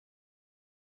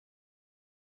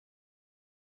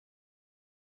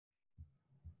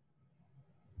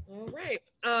All right,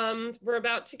 we're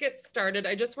about to get started.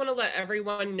 I just want to let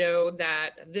everyone know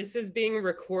that this is being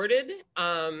recorded.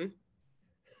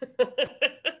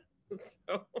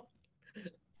 So,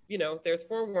 you know, there's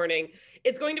forewarning.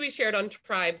 It's going to be shared on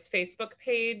Tribe's Facebook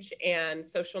page and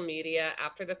social media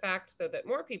after the fact so that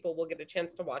more people will get a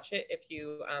chance to watch it if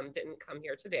you didn't come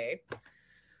here today.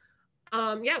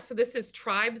 Yeah, so this is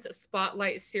Tribes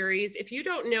Spotlight Series. If you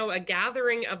don't know, A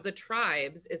Gathering of the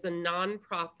Tribes is a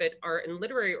nonprofit art and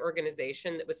literary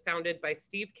organization that was founded by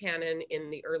Steve Cannon in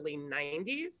the early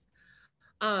 90s.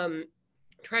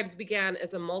 Tribes began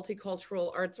as a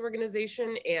multicultural arts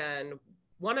organization and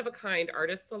one-of-a-kind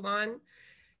artist salon.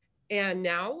 And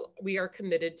now we are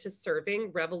committed to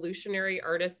serving revolutionary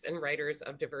artists and writers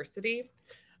of diversity.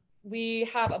 We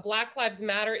have a Black Lives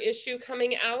Matter issue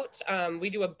coming out.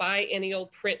 We do a biennial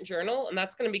print journal, and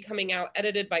that's going to be coming out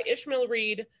edited by Ishmael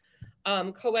Reed,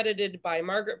 co-edited by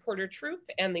Margaret Porter Troop,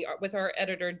 and with our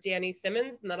editor, Danny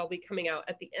Simmons, and that'll be coming out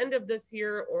at the end of this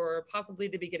year or possibly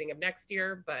the beginning of next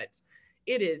year, but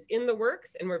it is in the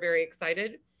works, and we're very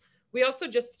excited. We also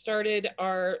just started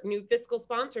our new fiscal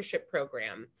sponsorship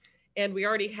program, and we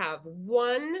already have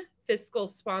one fiscal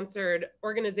sponsored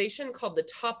organization called the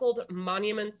Toppled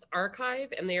Monuments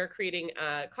Archive, and they are creating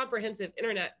a comprehensive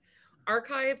internet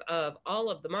archive of all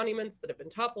of the monuments that have been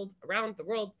toppled around the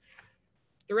world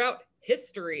throughout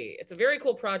history. It's a very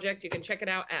cool project. You can check it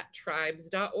out at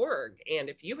tribes.org. And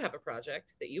if you have a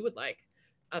project that you would like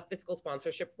a fiscal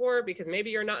sponsorship for, because maybe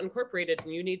you're not incorporated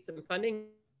and you need some funding,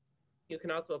 you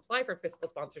can also apply for fiscal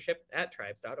sponsorship at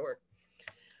tribes.org.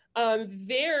 I'm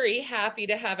very happy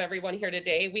to have everyone here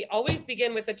today. We always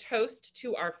begin with a toast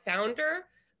to our founder,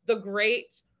 the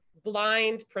great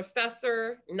blind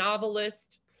professor,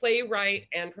 novelist, playwright,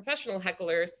 and professional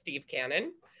heckler, Steve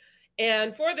Cannon.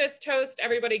 And for this toast,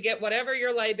 everybody get whatever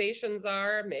your libations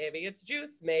are. Maybe it's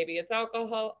juice, maybe it's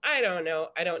alcohol. I don't know.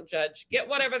 I don't judge. Get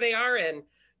whatever they are and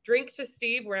drink to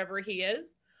Steve wherever he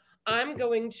is. I'm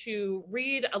going to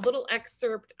read a little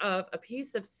excerpt of a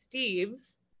piece of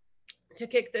Steve's to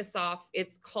kick this off.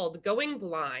 It's called Going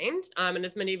Blind. And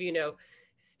as many of you know,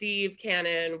 Steve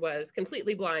Cannon was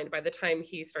completely blind by the time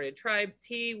he started Tribes.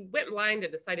 He went blind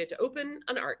and decided to open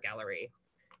an art gallery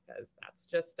because that's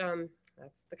just,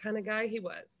 that's the kind of guy he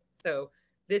was. So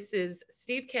this is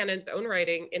Steve Cannon's own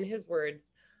writing in his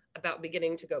words about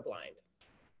beginning to go blind.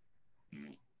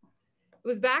 It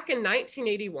was back in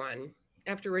 1981,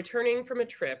 after returning from a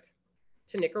trip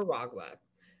to Nicaragua,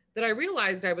 that I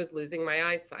realized I was losing my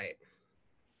eyesight.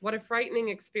 What a frightening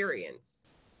experience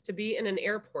to be in an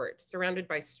airport surrounded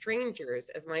by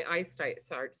strangers as my eyesight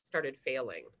started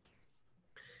failing.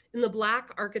 In the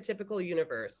Black archetypical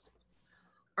universe,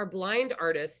 our blind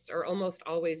artists are almost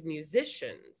always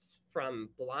musicians, from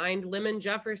blind Lyman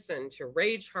Jefferson to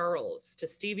Ray Charles to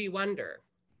Stevie Wonder.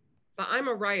 But I'm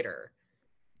a writer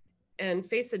and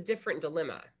face a different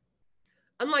dilemma.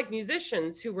 Unlike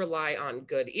musicians who rely on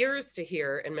good ears to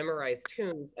hear and memorize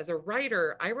tunes, as a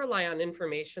writer, I rely on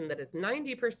information that is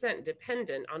 90%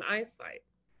 dependent on eyesight.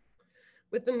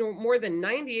 With the more than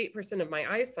 98% of my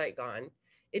eyesight gone,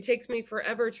 it takes me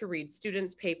forever to read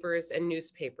students' papers and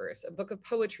newspapers, a book of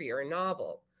poetry or a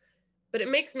novel. But it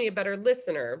makes me a better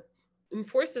listener and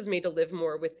forces me to live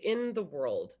more within the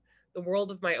world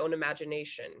of my own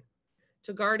imagination,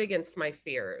 to guard against my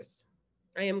fears.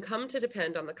 I am come to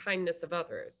depend on the kindness of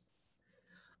others.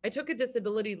 I took a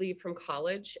disability leave from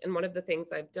college, and one of the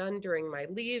things I've done during my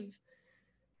leave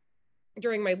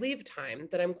time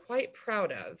that I'm quite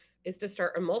proud of is to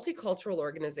start a multicultural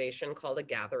organization called A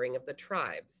Gathering of the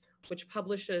Tribes, which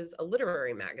publishes a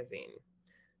literary magazine.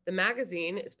 The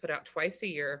magazine is put out twice a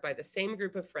year by the same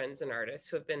group of friends and artists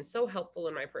who have been so helpful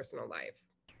in my personal life.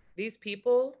 These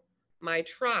people, my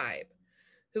tribe,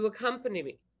 who accompany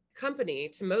me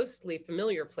to mostly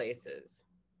familiar places.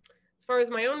 As far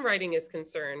as my own writing is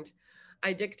concerned,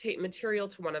 I dictate material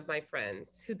to one of my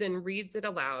friends, who then reads it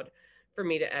aloud for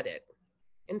me to edit.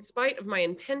 In spite of my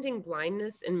impending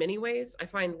blindness in many ways, I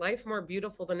find life more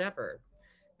beautiful than ever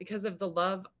because of the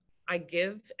love I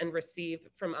give and receive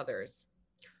from others.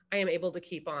 I am able to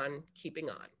keep on keeping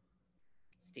on.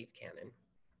 Steve Cannon.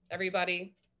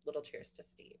 Everybody, little cheers to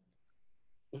Steve.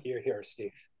 You're here,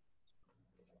 Steve.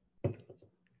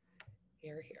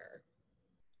 Here, here.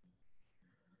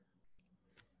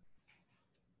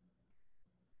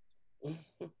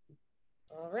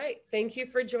 All right, thank you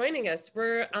for joining us.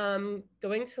 We're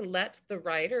going to let the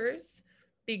writers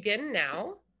begin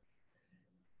now.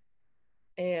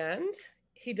 And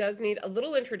he does need a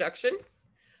little introduction.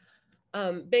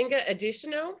 Benga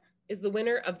Additional is the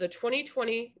winner of the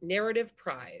 2020 Narrative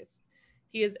Prize.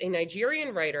 He is a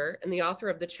Nigerian writer and the author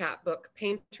of the chapbook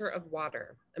Painter of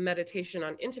Water, a meditation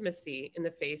on intimacy in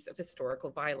the face of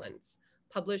historical violence,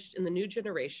 published in the New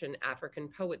Generation African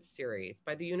Poets series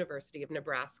by the University of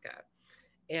Nebraska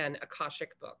and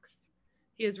Akashic Books.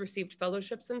 He has received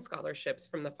fellowships and scholarships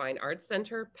from the Fine Arts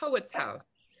Center, Poets House,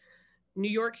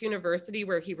 New York University,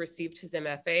 where he received his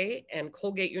MFA, and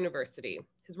Colgate University.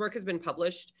 His work has been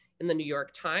published in the New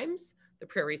York Times, the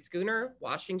Prairie Schooner,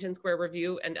 Washington Square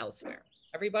Review, and elsewhere.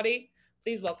 Everybody,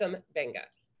 please welcome Bangla.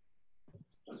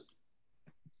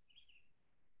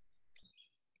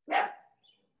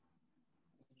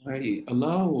 Alrighty,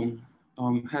 hello.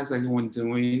 How's everyone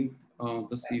doing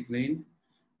this evening?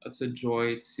 It's a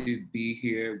joy to be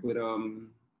here with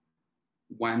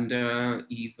Wanda,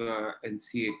 Eva, and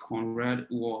T.A. Conrad,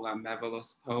 who all are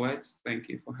marvelous poets. Thank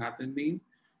you for having me.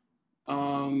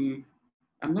 I'm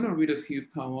gonna read a few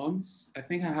poems. I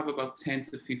think I have about 10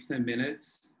 to 15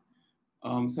 minutes.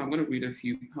 So I'm gonna read a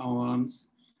few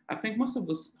poems. I think most of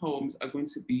those poems are going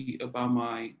to be about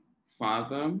my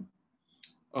father.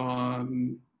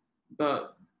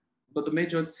 But the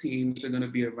major themes are gonna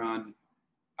be around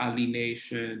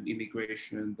alienation,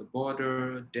 immigration, the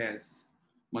border, death,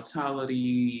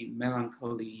 mortality,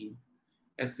 melancholy,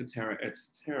 etc.,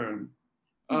 etc.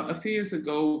 A few years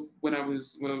ago, when I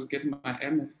was getting my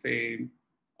MFA,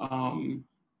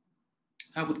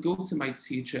 I would go to my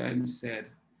teacher and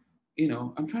said, you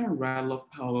know, I'm trying to write love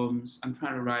poems, I'm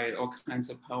trying to write all kinds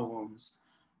of poems,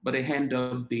 but they end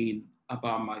up being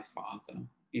about my father.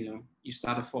 You know, you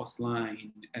start a first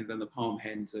line and then the poem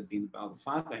ends up being about the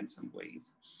father in some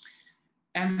ways.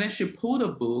 And then she pulled a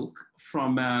book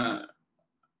from a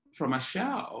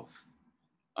shelf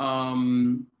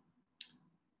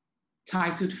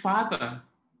titled Father,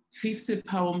 50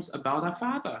 poems about our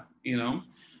father, you know.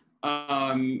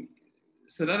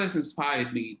 So that has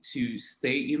inspired me to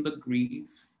stay in the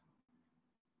grief,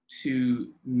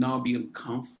 to not be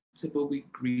uncomfortable with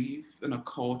grief in a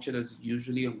culture that's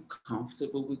usually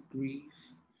uncomfortable with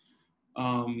grief.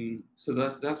 So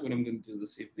that's what I'm going to do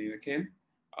this evening, okay?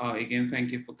 Again,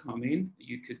 thank you for coming.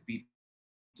 You could be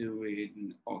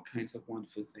doing all kinds of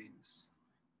wonderful things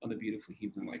on a beautiful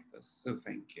evening like this, so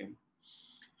thank you.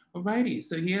 Alrighty,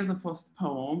 so here's a first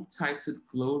poem titled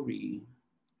Glory.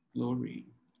 Glory.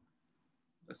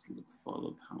 Let's look for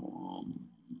the poem.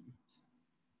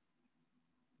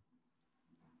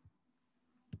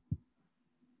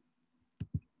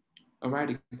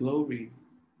 Alrighty, glory.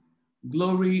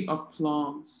 Glory of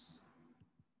plums,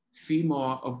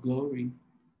 female of glory.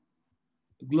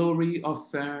 Glory of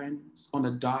ferns on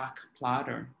a dark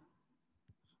platter.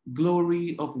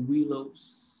 Glory of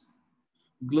willows.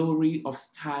 Glory of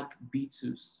stag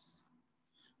beetles.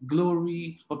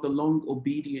 Glory of the long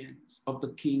obedience of the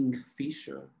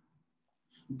kingfisher.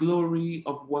 Glory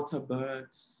of water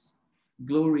birds.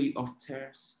 Glory of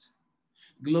thirst.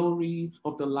 Glory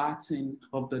of the Latin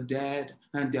of the dead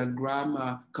and their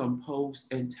grammar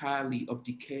composed entirely of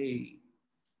decay.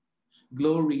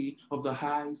 Glory of the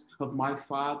eyes of my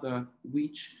father,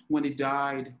 which when he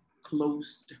died,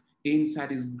 closed inside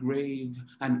his grave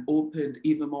and opened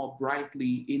even more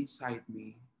brightly inside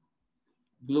me.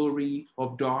 Glory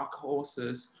of dark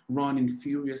horses running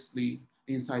furiously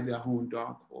inside their own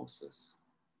dark horses.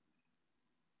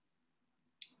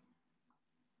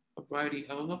 Alrighty,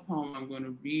 another poem I'm going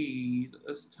to read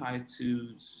is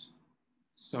titled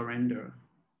Surrender.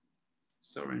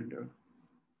 Surrender.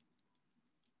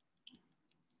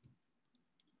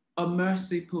 A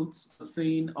mercy puts a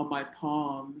thing on my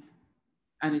palm,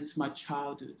 and it's my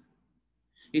childhood.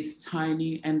 It's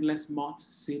tiny, endless moth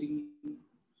city.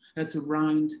 It's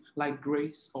rhymed like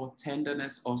grace or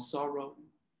tenderness or sorrow.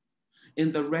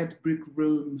 In the red brick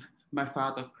room, my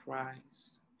father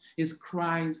cries. His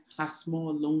cries are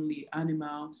small, lonely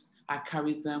animals. I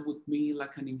carried them with me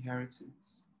like an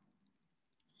inheritance.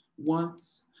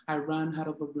 Once I ran out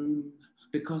of a room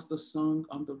because the song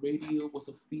on the radio was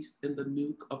a feast in the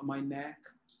nook of my neck.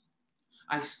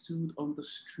 I stood on the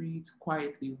street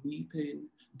quietly weeping,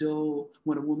 though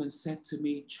when a woman said to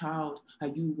me, "Child, are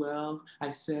you well?"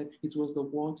 I said it was the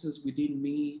waters within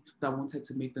me that wanted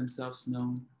to make themselves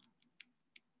known.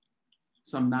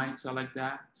 Some nights are like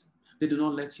that. They do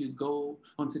not let you go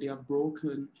until they are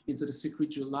broken into the secret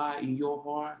July in your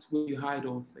heart where you hide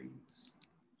all things.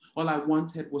 All I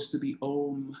wanted was to be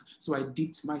home, so I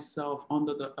dipped myself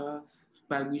under the earth,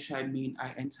 by which I mean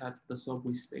I entered the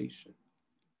subway station.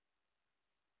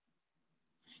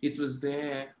 It was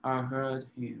there I heard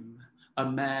him. a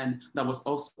man that was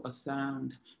also a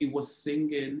sound. He was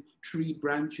singing, tree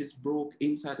branches broke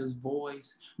inside his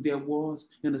voice. There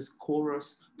was in his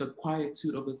chorus the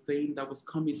quietude of a thing that was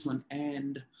coming to an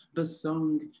end. The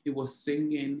song he was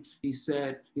singing, he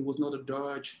said it was not a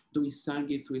dirge, though he sang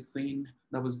it to a thing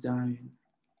that was dying.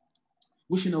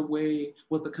 Wishing away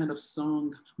was the kind of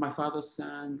song my father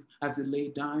sang as he lay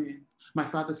dying. My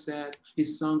father said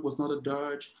his song was not a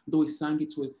dirge, though he sang it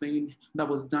to a thing that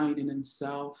was dying in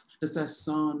himself. He said,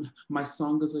 son, my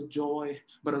song is a joy,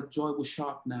 but a joy with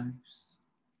sharp knives.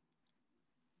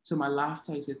 So my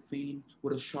laughter is a thing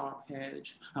with a sharp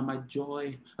edge, and my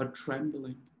joy a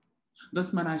trembling.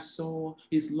 This man I saw,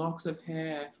 his locks of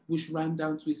hair, which ran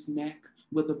down to his neck,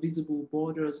 were the visible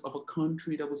borders of a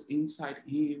country that was inside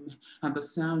him, and the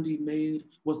sound he made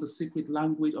was the secret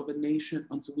language of a nation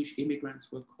unto which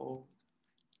immigrants were called.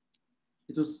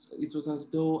 It was as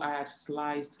though I had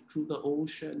sliced through the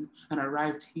ocean and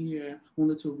arrived here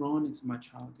only to run into my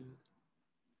childhood.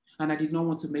 And I did not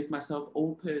want to make myself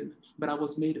open, but I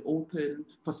was made open,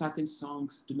 for certain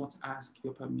songs do not ask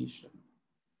your permission.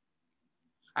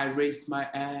 I raised my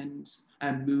hands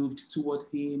and moved toward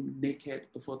him naked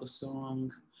before the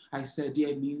song. I said,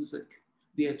 dear music,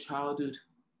 dear childhood,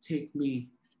 take me,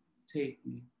 take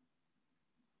me.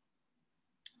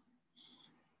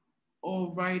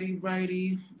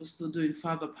 Alrighty, we're still doing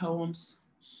father poems.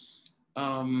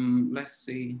 Let's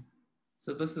see.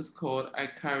 So this is called I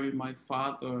Carried My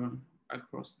Father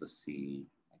Across the Sea.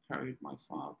 I carried my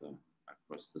father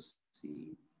across the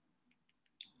sea.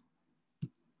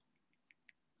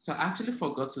 So I actually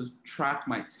forgot to track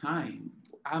my time.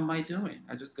 How am I doing?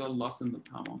 I just got lost in the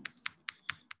poems.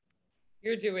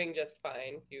 You're doing just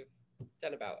fine. You've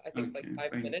done about, I think, okay,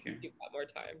 like 5 minutes. You. You've got more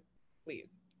time.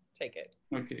 Please take it.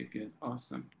 Okay, good.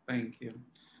 Awesome. Thank you.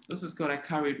 This is called I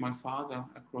Carried My Father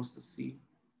Across the Sea.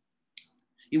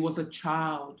 He was a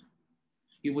child.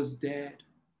 He was dead.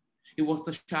 It was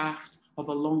the shaft of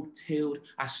a long-tailed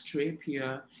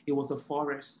Astrapia. It was a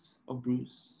forest of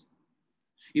Bruce.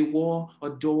 He wore a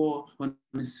door on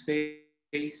his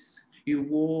face. He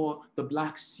wore the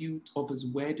black suit of his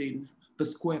wedding. The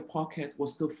square pocket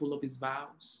was still full of his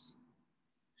vows.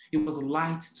 It was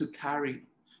light to carry.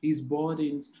 His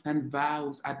burdens and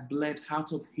vows had bled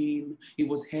out of him. He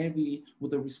was heavy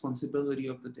with the responsibility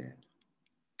of the dead.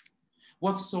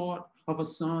 What sort of a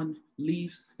son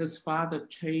leaves his father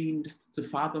chained to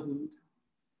fatherhood?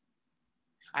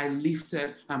 I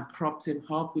lifted and propped him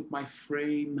up with my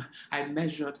frame. I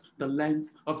measured the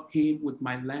length of him with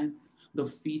my length. The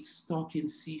feet stuck in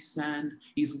sea sand,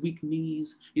 his weak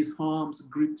knees, his arms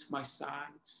gripped my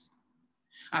sides.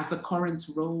 As the currents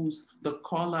rose, the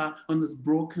collar on his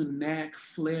broken neck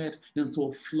flared into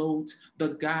a float. The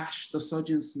gash the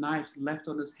surgeon's knife left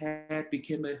on his head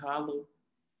became a hollow.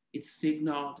 It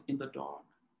signaled in the dark.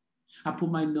 I put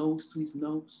my nose to his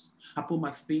nose. I put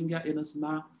my finger in his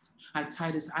mouth. I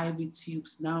tied his IV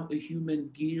tubes, now a human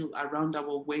gill, around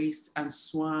our waist and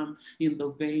swam in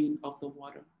the vein of the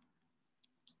water.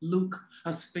 Look,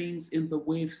 as things in the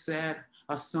wave said,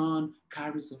 a son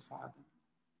carries a father.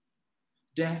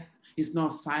 Death is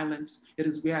not silence. It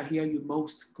is where I hear you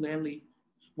most clearly.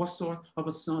 What sort of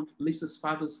a son leaves his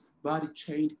father's body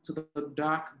chained to the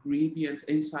dark grievance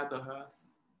inside the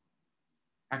earth?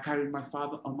 I carried my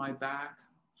father on my back.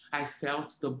 I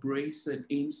felt the bracing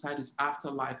inside his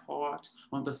afterlife heart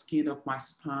on the skin of my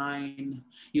spine.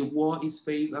 He wore his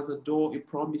face as a door he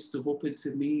promised to open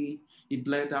to me. He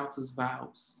bled out his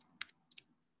vows.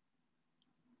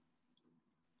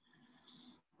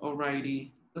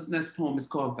 Alrighty, this next poem is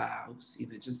called Vows,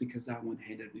 just because that one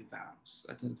handed me vows.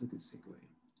 I thought it's a good segue.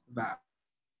 Vows.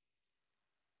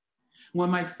 When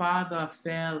my father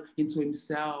fell into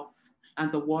himself, and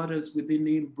the waters within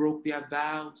him broke their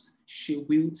vows, she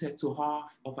wilted to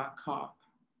half of her cup.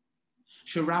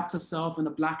 She wrapped herself in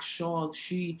a black shawl.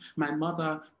 She, my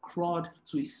mother, crawled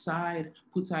to his side,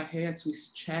 put her hair to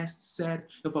his chest, said,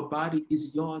 if a body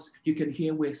is yours, you can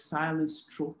hear where silence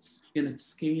trots in its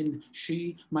skin.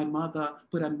 She, my mother,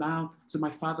 put her mouth to my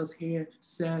father's hair,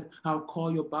 said, I'll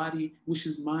call your body, which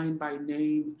is mine by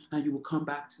name, and you will come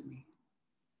back to me.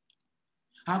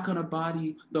 How can a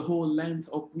body, the whole length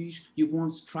of which you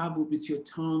once traveled with your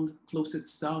tongue, close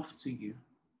itself to you?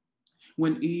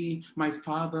 When he, my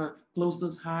father, closed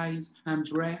his eyes and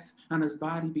breath, and his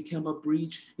body became a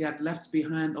bridge he had left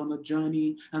behind on a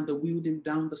journey, and they wheeled him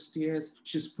down the stairs,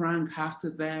 she sprang after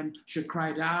them. She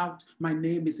cried out, my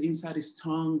name is inside his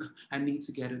tongue. I need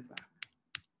to get it back.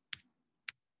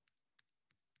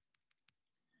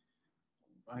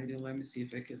 All right, let me see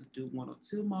if I can do one or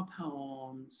two more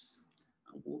poems.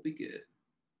 We'll be good.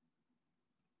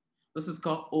 This is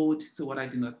called Ode to What I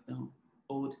Do Not Know.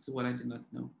 Ode to what I did not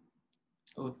know.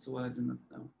 Ode to what I did not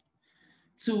know.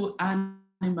 Two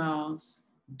animals,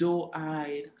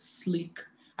 doe-eyed, sleek,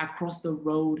 across the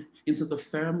road into the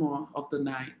fervor of the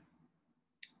night.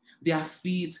 Their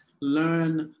feet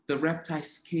learn the reptile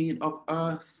skin of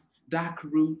earth, dark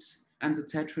roots, and the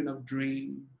tethering of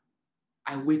dream.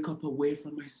 I wake up away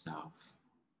from myself.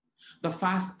 The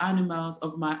fast animals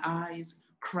of my eyes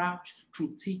crouch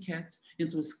through ticket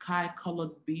into a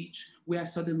sky-colored beach where I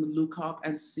suddenly look up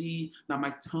and see that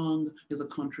my tongue is a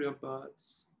country of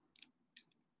birds.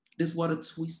 This water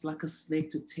twists like a snake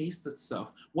to taste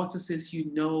itself. Water says,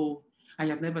 you know, I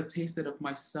have never tasted of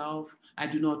myself. I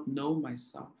do not know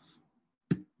myself.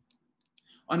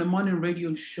 On a morning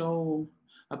radio show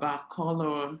about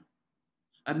color,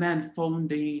 a man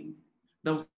phoned in.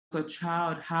 There was a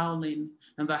child howling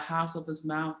in the house of his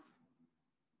mouth.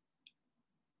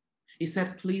 He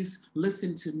said, please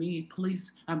listen to me.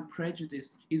 Please, I'm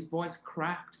prejudiced. His voice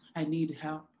cracked. I need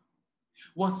help.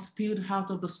 What spilled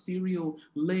out of the stereo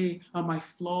lay on my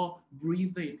floor,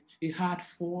 breathing. It had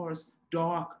force,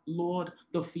 dark, Lord,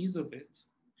 the fizz of it.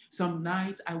 Some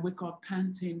night I wake up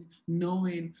panting,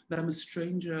 knowing that I'm a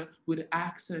stranger with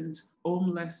accent,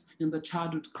 homeless in the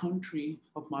childhood country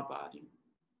of my body.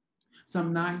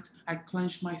 Some night I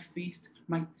clench my fist,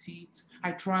 my teeth.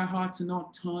 I try hard to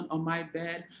not turn on my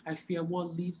bed. I fear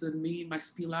what lives in me might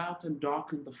spill out and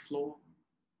darken the floor.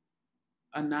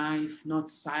 A knife, not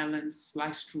silence,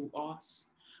 sliced through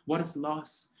us. What is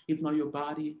lost if not your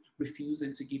body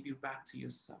refusing to give you back to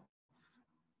yourself?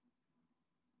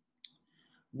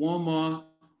 One more,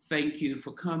 thank you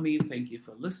for coming. Thank you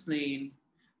for listening.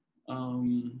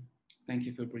 Thank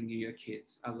you for bringing your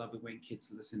kids. I love it when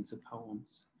kids listen to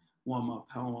poems. One more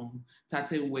poem,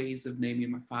 13 Ways of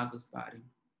Naming My Father's Body.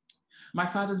 My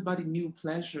father's body knew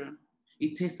pleasure.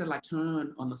 It tasted like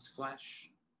turn on his flesh.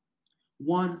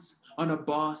 Once on a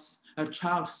bus, a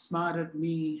child smiled at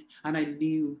me and I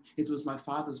knew it was my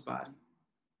father's body.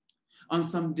 On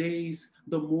some days,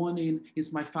 the morning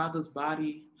is my father's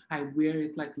body. I wear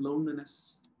it like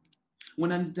loneliness.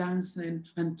 When I'm dancing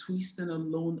and twisting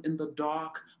alone in the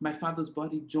dark, my father's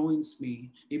body joins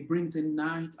me. It brings in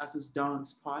night as his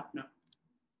dance partner.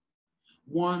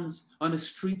 Once on a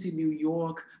street in New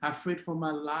York, afraid for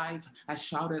my life, I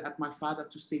shouted at my father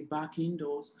to stay back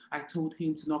indoors. I told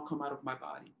him to not come out of my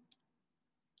body.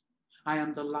 I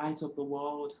am the light of the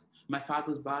world. My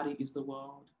father's body is the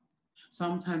world.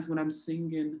 Sometimes when I'm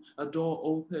singing, a door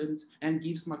opens and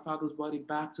gives my father's body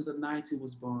back to the night he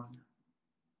was born.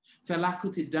 Fela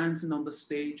Kuti dancing on the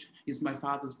stage is my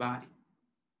father's body.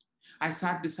 I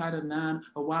sat beside a man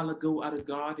a while ago at a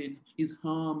garden. His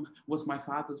hum was my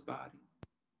father's body.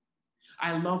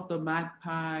 I love the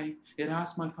magpie. It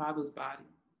has my father's body.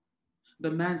 The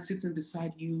man sitting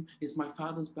beside you is my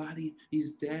father's body.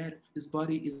 He's dead. His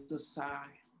body is a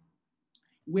sigh.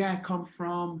 Where I come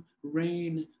from,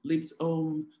 rain leads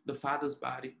home the father's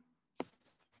body.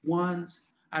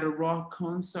 Once at a rock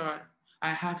concert, I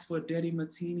asked for a dirty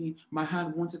martini. My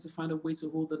hand wanted to find a way to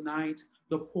hold the night.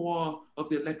 The pour of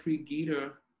the electric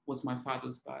guitar was my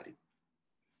father's body.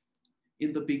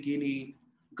 In the beginning,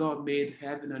 God made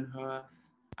heaven and earth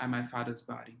and my father's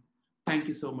body. Thank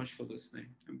you so much for listening.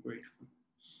 I'm grateful.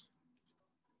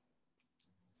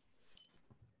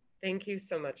 Thank you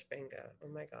so much, Benga. Oh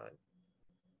my God.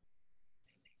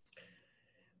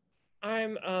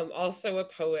 I'm also a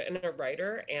poet and a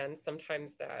writer, and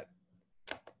sometimes that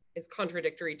is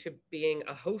contradictory to being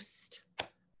a host,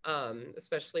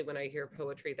 especially when I hear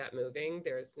poetry that moving.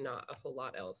 There's not a whole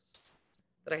lot else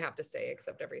that I have to say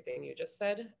except everything you just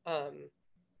said.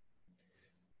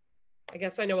 I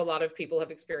guess I know a lot of people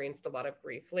have experienced a lot of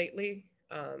grief lately,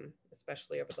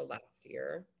 especially over the last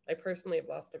year. I personally have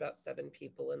lost about 7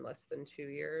 people in less than 2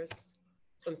 years.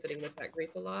 So I'm sitting with that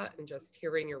grief a lot, and just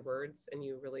hearing your words and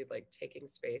you really like taking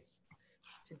space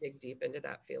to dig deep into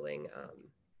that feeling,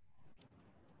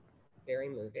 very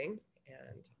moving.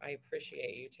 And I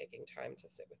appreciate you taking time to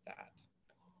sit with that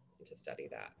and to study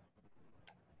that.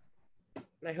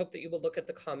 And I hope that you will look at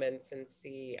the comments and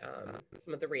see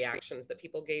some of the reactions that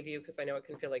people gave you, because I know it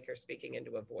can feel like you're speaking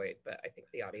into a void, but I think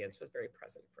the audience was very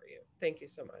present for you. Thank you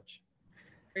so much.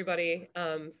 Everybody,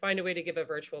 find a way to give a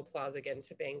virtual applause again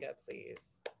to Benga,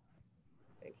 please.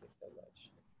 Thank you so much.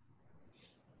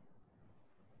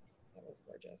 That was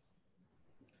gorgeous.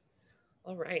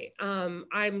 All right.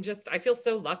 I feel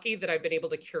so lucky that I've been able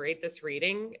to curate this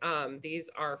reading. These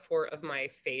are 4 of my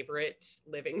favorite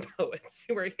living poets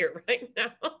who are here right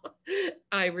now.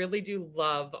 I really do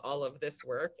love all of this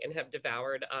work and have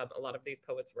devoured a lot of these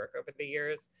poets' work over the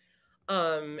years.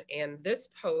 And this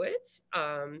poet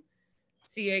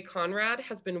C.A. Conrad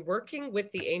has been working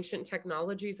with the ancient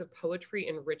technologies of poetry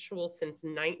and ritual since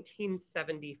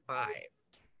 1975.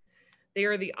 They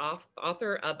are the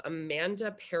author of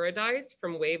Amanda Paradise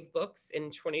from Wave Books in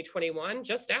 2021,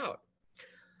 just out.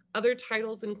 Other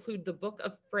titles include The Book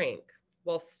of Frank,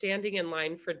 While Standing in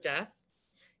Line for Death,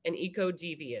 and Eco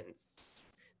Deviance.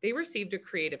 They received a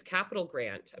Creative Capital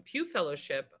Grant, a Pew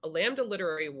Fellowship, a Lambda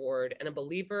Literary Award, and a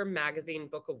Believer Magazine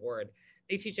Book Award.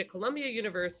 They teach at Columbia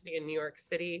University in New York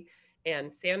City and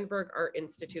Sandberg Art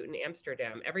Institute in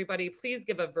Amsterdam. Everybody, please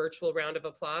give a virtual round of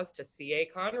applause to C.A.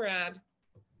 Conrad.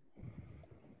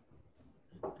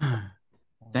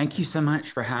 Thank you so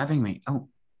much for having me. Oh,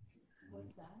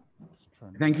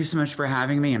 thank you so much for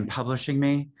having me and publishing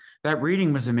me. That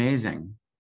reading was amazing.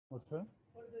 What's that?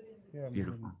 Yeah,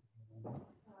 beautiful.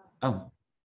 Oh,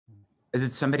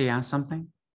 did somebody ask something?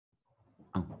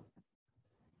 Oh,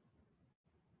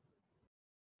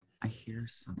 I hear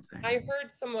something. I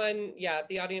heard someone, yeah,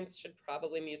 the audience should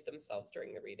probably mute themselves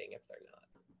during the reading if they're not.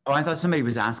 Oh, I thought somebody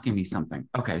was asking me something.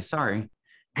 Okay, sorry.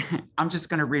 I'm just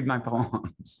gonna read my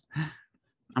poems.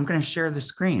 I'm gonna share the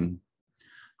screen.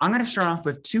 I'm gonna start off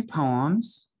with two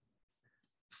poems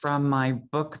from my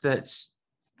book that's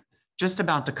just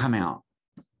about to come out.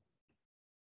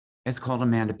 It's called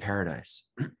Amanda Paradise.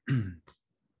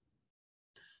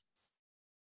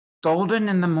 Golden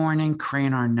in the morning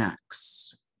crane our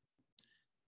necks.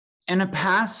 In a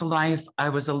past life, I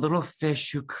was a little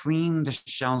fish who cleaned the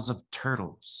shells of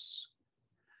turtles.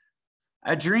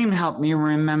 A dream helped me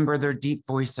remember their deep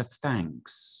voice of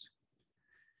thanks.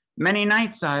 Many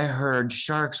nights I heard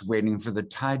sharks waiting for the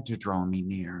tide to draw me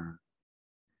near.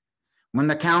 When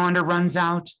the calendar runs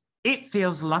out, it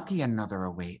feels lucky another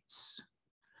awaits.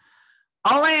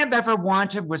 All I have ever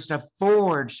wanted was to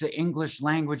forge the English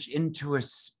language into a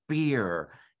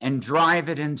spear and drive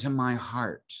it into my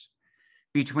heart.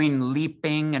 Between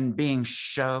leaping and being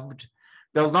shoved,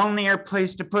 the lonelier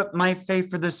place to put my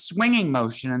faith for the swinging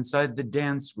motion inside the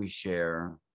dance we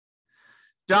share.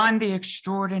 Don the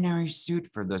extraordinary suit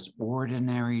for this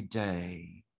ordinary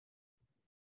day.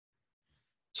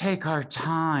 Take our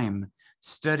time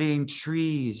studying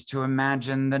trees to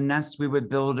imagine the nests we would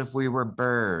build if we were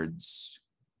birds.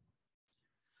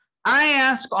 I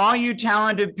ask all you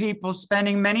talented people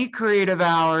spending many creative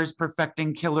hours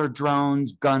perfecting killer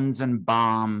drones, guns, and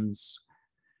bombs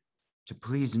to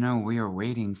please know we are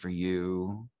waiting for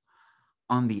you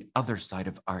on the other side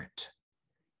of art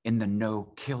in the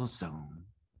no-kill zone.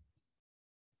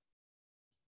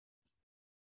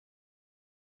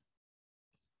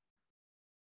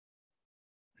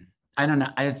 I don't know.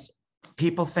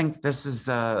 People think this is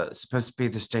supposed to be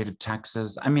the state of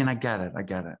Texas. I mean, I get it,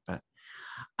 but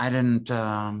I didn't,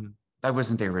 that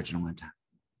wasn't the original intent.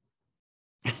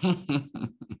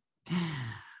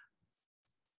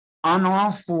 On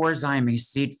all fours, I am a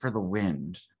seed for the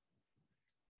wind.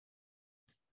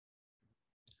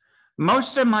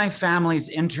 Most of my family's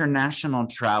international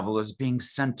travel is being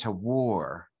sent to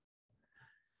war.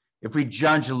 If we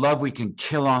judge love, we can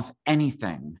kill off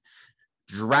anything,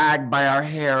 dragged by our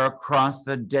hair across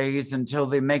the days until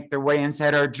they make their way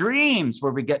inside our dreams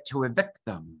where we get to evict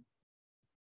them.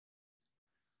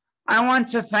 I want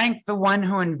to thank the one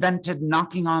who invented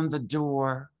knocking on the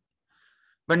door,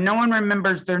 but no one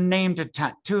remembers their name to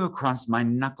tattoo across my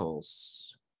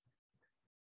knuckles.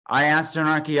 I asked an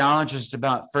archaeologist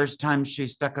about first time she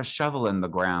stuck a shovel in the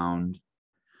ground.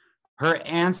 Her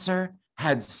answer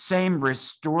had same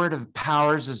restorative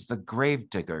powers as the grave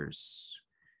diggers.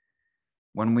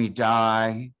 When we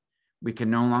die, we can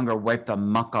no longer wipe the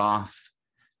muck off.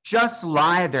 Just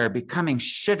lie there, becoming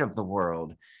shit of the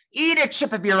world. Eat a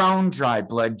chip of your own dry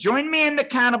blood. Join me in the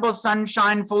cannibal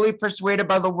sunshine, fully persuaded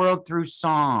by the world through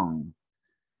song.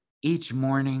 Each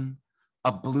morning,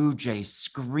 a blue jay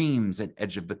screams at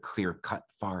edge of the clear-cut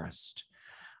forest.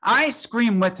 I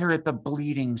scream with her at the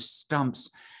bleeding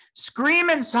stumps. Scream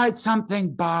inside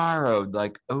something borrowed,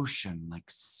 like ocean, like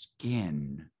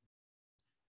skin.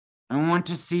 I want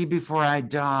to see before I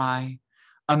die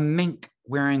a mink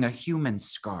wearing a human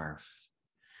scarf,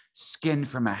 skin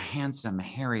from a handsome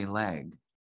hairy leg.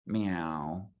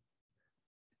 Meow.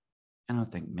 I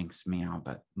don't think minks meow,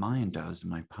 but mine does in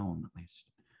my poem at least.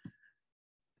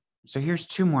 So here's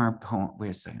two more poems.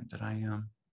 Wait a second, did I,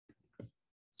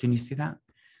 can you see that?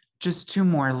 Just two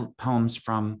more poems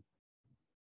from,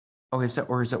 oh, is it,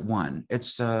 or is it one?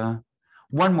 It's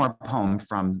one more poem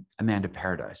from Amanda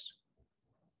Paradise.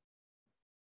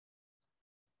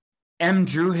 M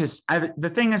drew his, the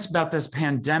thing is about this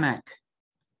pandemic,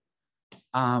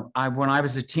 when I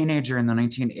was a teenager in the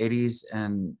 1980s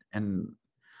and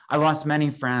I lost many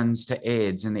friends to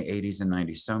AIDS in the 80s and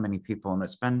 90s, so many people, and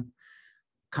it's been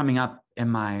coming up in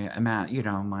my, you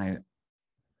know,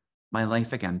 my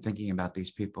life again, thinking about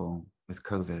these people with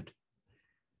COVID.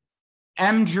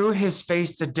 M drew his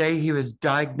face the day he was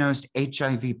diagnosed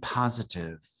HIV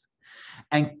positive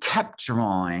and kept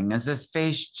drawing as his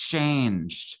face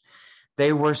changed.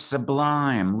 They were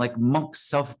sublime, like Munch's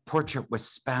self-portrait with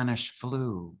Spanish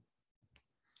flu.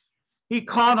 He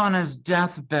called on his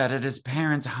deathbed at his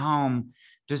parents' home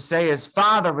to say his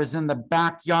father was in the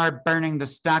backyard burning the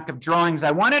stack of drawings.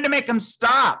 I wanted to make him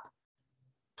stop.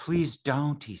 Please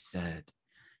don't, he said.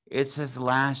 It's his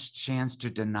last chance to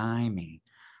deny me.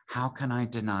 How can I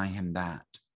deny him that?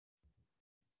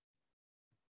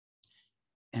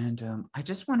 And I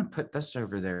just want to put this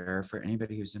over there for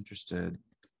anybody who's interested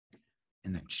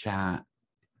in the chat.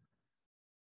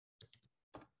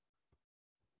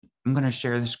 I'm going to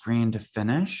share the screen to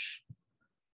finish.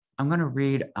 I'm going to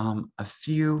read a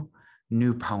few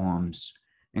new poems,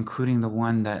 including the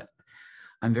one that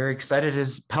I'm very excited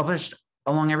is published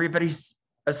along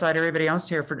aside everybody else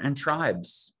here in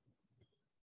Tribes.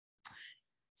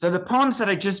 So the poems that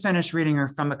I just finished reading are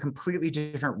from a completely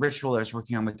different ritual I was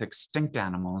working on with extinct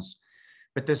animals,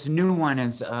 but this new one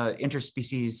is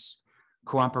interspecies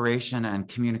cooperation and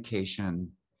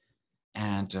communication.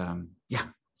 And yeah,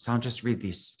 so I'll just read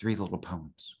these 3 little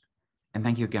poems. And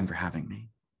thank you again for having me.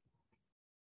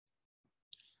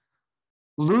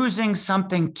 Losing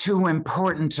something too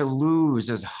important to lose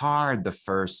is hard the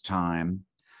first time.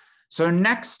 So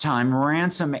next time,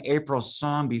 ransom April's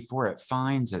song before it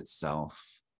finds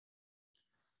itself.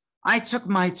 I took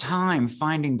my time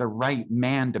finding the right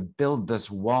man to build this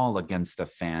wall against the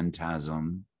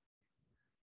phantasm.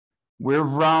 We're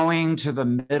rowing to the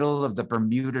middle of the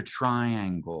Bermuda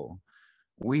Triangle.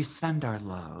 We send our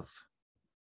love.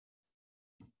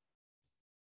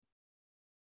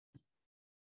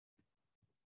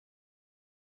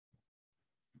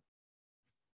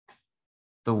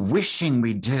 The wishing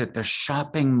we did at the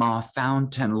shopping mall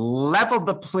fountain leveled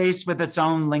the place with its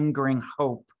own lingering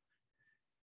hope,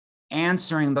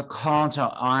 answering the call to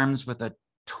arms with a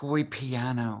toy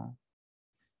piano.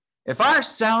 If our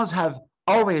cells have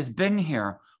always been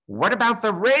here, what about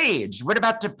the rage? What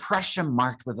about depression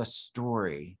marked with a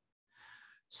story?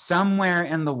 Somewhere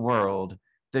in the world,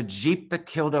 the Jeep that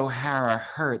killed O'Hara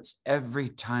hurts every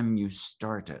time you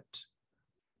start it.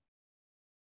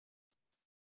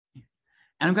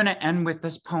 And I'm going to end with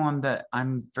this poem that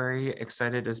I'm very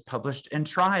excited is published in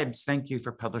Tribes. Thank you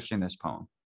for publishing this poem.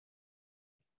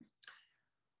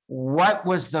 What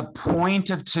was the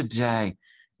point of today?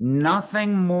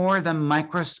 Nothing more than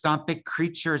microscopic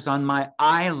creatures on my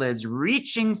eyelids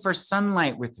reaching for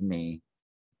sunlight with me.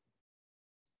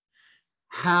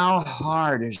 How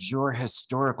hard is your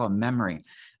historical memory?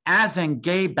 As in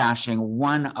gay bashing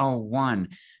 101,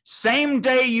 same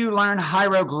day you learn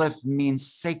hieroglyph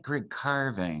means sacred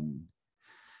carving.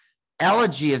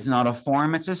 Elegy is not a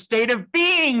form, it's a state of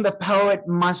being the poet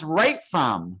must write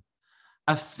from.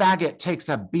 A faggot takes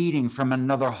a beating from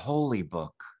another holy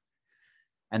book.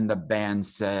 And the band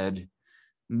said,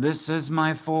 this is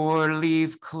my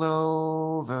 4-leaf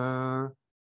clover.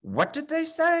 What did they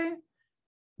say?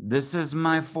 This is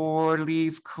my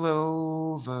 4-leaf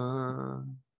clover.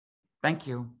 Thank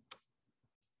you.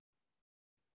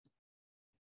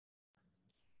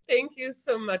 Thank you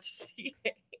so much,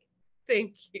 CA.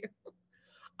 Thank you.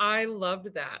 I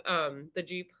loved that. The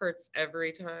Jeep hurts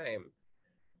every time.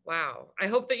 Wow. I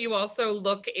hope that you also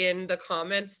look in the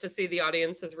comments to see the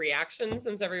audience's reaction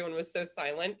since everyone was so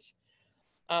silent.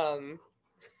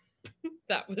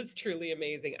 That was truly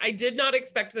amazing. I did not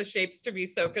expect the shapes to be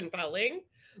so compelling.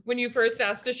 When you first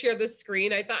asked to share the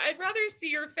screen, I thought I'd rather see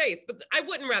your face, but I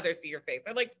wouldn't rather see your face.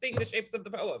 I like seeing the shapes of the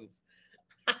poems.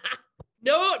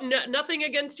 No, nothing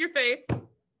against your face.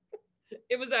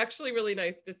 It was actually really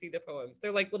nice to see the poems.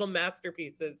 They're like little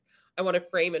masterpieces I want to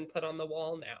frame and put on the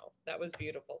wall now. That was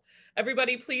beautiful.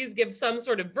 Everybody, please give some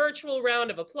sort of virtual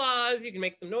round of applause. You can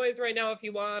make some noise right now if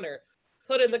you want, or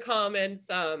put in the comments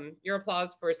your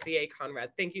applause for C.A.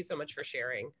 Conrad. Thank you so much for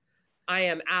sharing. I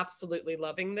am absolutely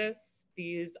loving this.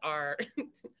 These are,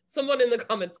 someone in the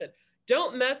comments said,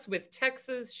 don't mess with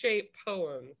Texas-shaped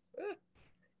poems.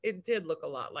 It did look a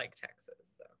lot like Texas.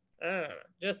 So I don't know,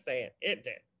 just saying, it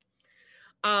did.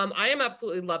 I am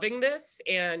absolutely loving this.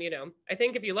 And, you know, I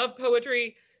think if you love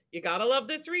poetry, you gotta love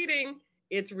this reading.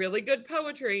 It's really good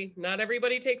poetry. Not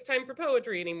everybody takes time for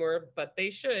poetry anymore, but they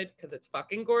should, because it's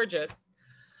fucking gorgeous.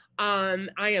 I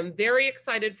am very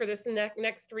excited for this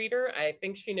next reader. I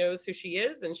think she knows who she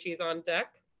is and she's on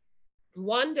deck.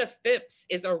 Wanda Phipps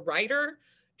is a writer,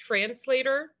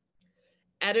 translator,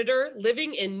 editor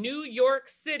living in New York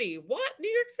City. What?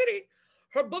 New York City?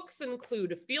 Her books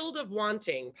include Field of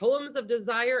Wanting, Poems of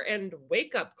Desire, and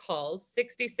Wake Up Calls,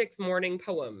 66 Morning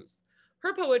Poems.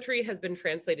 Her poetry has been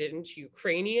translated into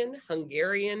Ukrainian,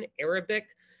 Hungarian, Arabic,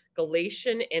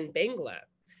 Galician, and Bangla.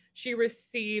 She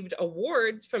received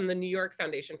awards from the New York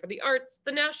Foundation for the Arts,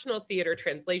 the National Theater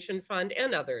Translation Fund,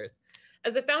 and others.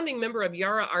 As a founding member of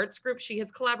Yara Arts Group, she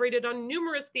has collaborated on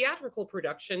numerous theatrical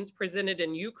productions presented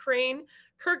in Ukraine,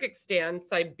 Kyrgyzstan,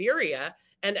 Siberia,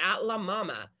 and at La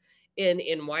Mama in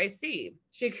NYC.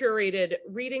 She curated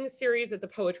reading series at the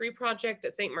Poetry Project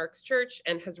at St. Mark's Church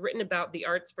and has written about the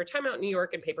arts for Time Out New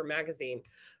York and Paper Magazine.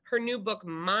 Her new book,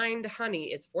 Mind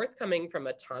Honey, is forthcoming from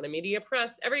Autonomedia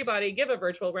Press. Everybody give a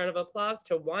virtual round of applause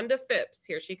to Wanda Phipps.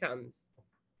 Here she comes.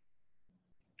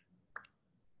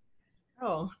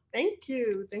 Oh, thank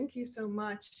you. Thank you so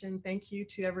much. And thank you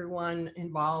to everyone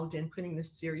involved in putting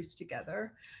this series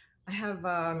together. I have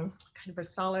kind of a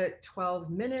solid 12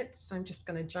 minutes. I'm just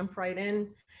going to jump right in.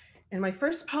 And my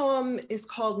first poem is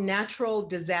called Natural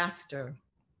Disaster.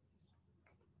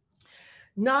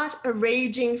 Not a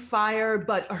raging fire,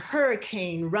 but a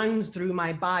hurricane runs through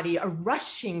my body, a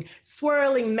rushing,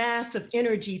 swirling mass of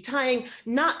energy, tying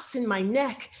knots in my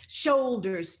neck,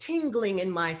 shoulders, tingling in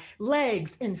my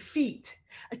legs and feet,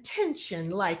 a tension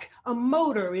like a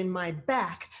motor in my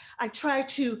back. I try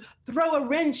to throw a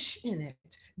wrench in it,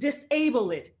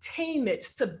 disable it, tame it,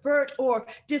 subvert or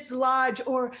dislodge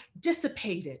or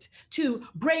dissipate it, to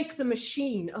break the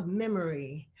machine of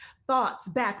memory, thoughts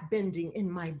backbending in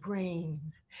my brain.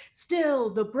 Still,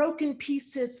 the broken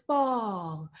pieces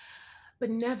fall,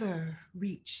 but never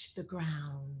reach the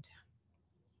ground.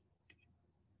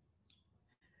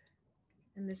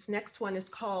 And this next one is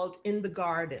called In the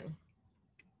Garden.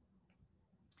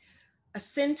 A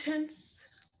sentence,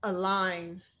 a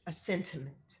line, a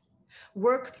sentiment.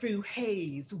 Work through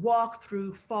haze, walk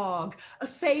through fog, a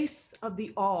face of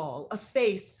the all, a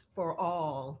face for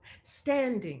all,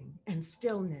 standing and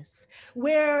stillness.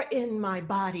 Where in my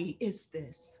body is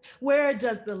this? Where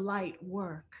does the light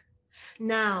work?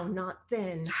 Now, not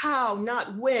then, how,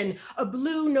 not when, a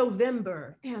blue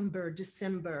November, amber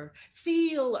December,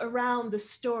 feel around the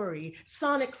story,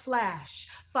 sonic flash,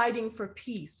 fighting for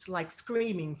peace like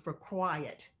screaming for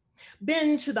quiet.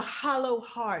 Bend to the hollow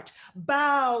heart,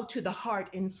 bow to the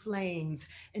heart in flames,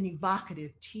 an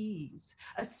evocative tease,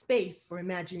 a space for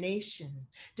imagination,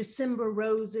 December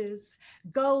roses,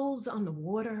 gulls on the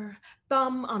water,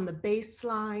 thumb on the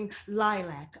baseline,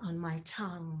 lilac on my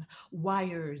tongue,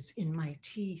 wires in my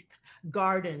teeth,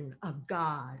 garden of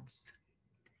gods.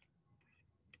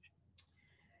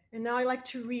 And now I like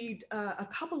to read a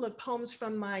couple of poems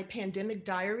from my Pandemic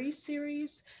Diary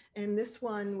series. And this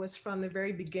one was from the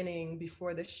very beginning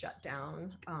before the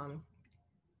shutdown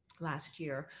last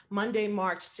year, Monday,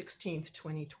 March 16th,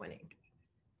 2020.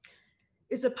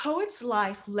 Is a poet's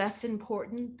life less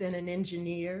important than an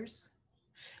engineer's?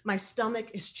 My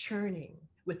stomach is churning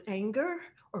with anger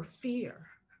or fear,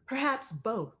 perhaps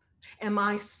both. Am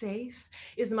I safe?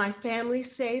 Is my family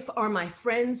safe? Are my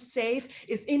friends safe?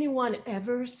 Is anyone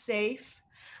ever safe?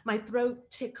 My throat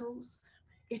tickles,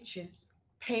 itches,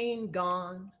 pain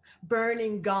gone,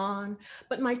 burning gone,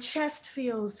 but my chest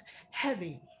feels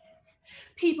heavy.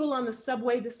 People on the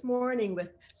subway this morning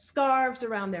with scarves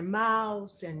around their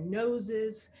mouths and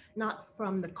noses, not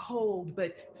from the cold,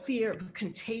 but fear of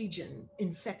contagion,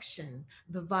 infection,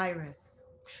 the virus.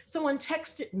 Someone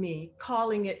texted me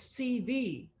calling it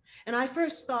CV, and I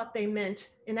first thought they meant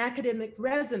an academic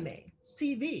resume,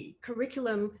 CV,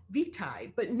 curriculum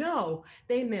vitae, but no,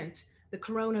 they meant the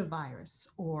coronavirus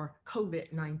or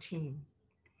COVID-19.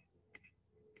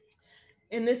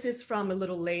 And this is from a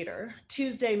little later,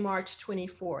 Tuesday, March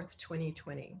 24th,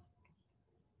 2020.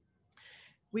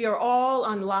 We are all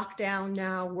on lockdown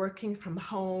now, working from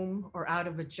home or out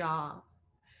of a job.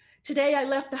 Today, I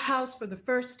left the house for the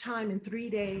first time in 3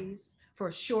 days for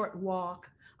a short walk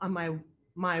on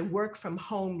my work from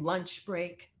home lunch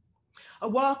break. A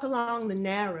walk along the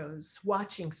Narrows,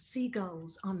 watching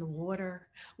seagulls on the water,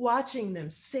 watching them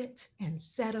sit and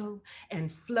settle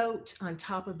and float on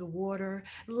top of the water,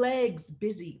 legs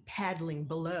busy paddling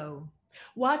below,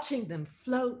 watching them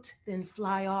float, then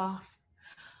fly off.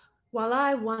 While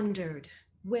I wondered,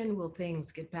 when will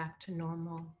things get back to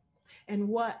normal? And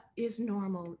what is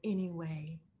normal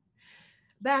anyway?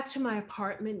 Back to my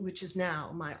apartment, which is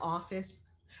now my office,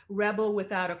 rebel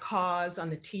without a cause on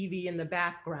the TV in the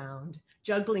background,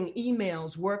 juggling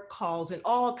emails, work calls, and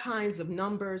all kinds of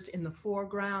numbers in the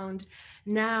foreground.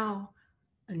 Now,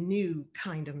 a new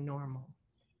kind of normal.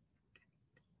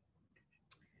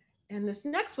 And this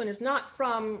next one is not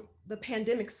from the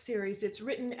pandemic series. It's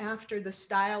written after the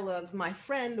style of my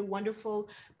friend, the wonderful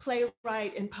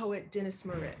playwright and poet Dennis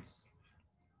Moritz.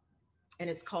 And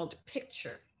it's called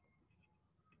Picture.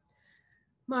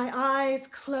 My eyes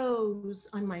close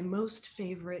on my most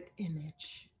favorite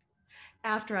image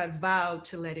after I've vowed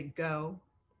to let it go,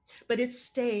 but it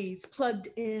stays plugged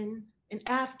in, an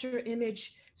after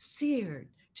image seared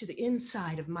to the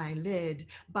inside of my lid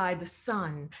by the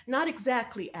sun. Not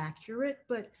exactly accurate,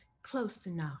 but close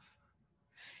enough.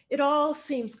 It all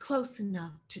seems close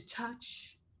enough to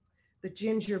touch. The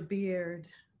ginger beard,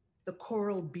 the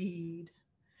coral bead,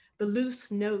 the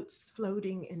loose notes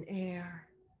floating in air,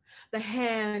 the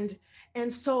hand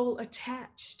and soul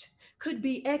attached, could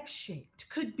be egg-shaped,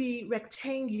 could be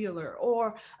rectangular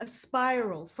or a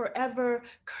spiral, forever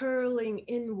curling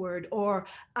inward or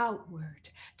outward.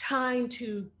 Time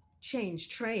to change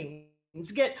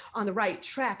trains, get on the right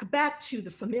track, back to the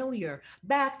familiar,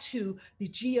 back to the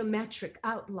geometric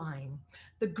outline,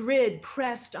 the grid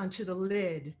pressed onto the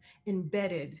lid,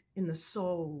 embedded in the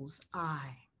soul's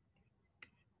eye.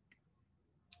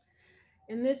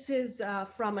 And this is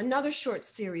from another short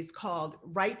series called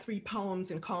Write 3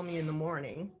 Poems and Call Me in the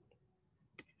Morning.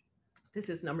 This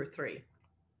is number 3.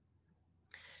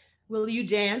 Will you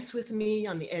dance with me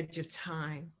on the edge of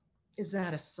time? Is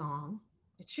that a song?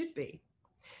 It should be.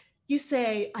 You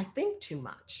say, I think too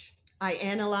much. I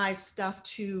analyze stuff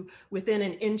to within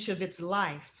an inch of its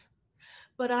life.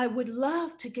 But I would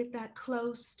love to get that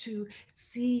close, to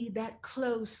see that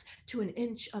close to an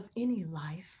inch of any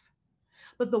life.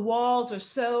 But the walls are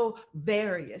so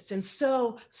various and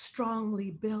so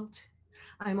strongly built.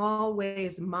 I'm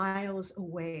always miles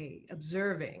away,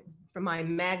 observing from my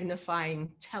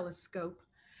magnifying telescope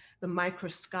the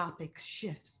microscopic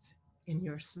shifts in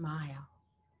your smile.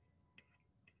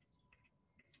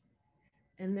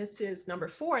 And this is number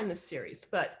 4 in the series,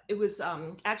 but it was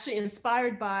actually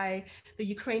inspired by the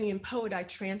Ukrainian poet I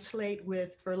translate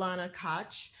with Verlana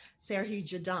Koch, Serhiy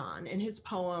Jadan, in his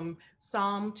poem,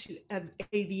 Psalm to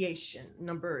Aviation,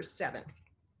 number 7.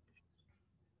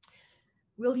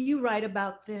 Will you write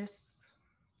about this?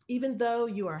 Even though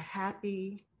you are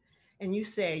happy and you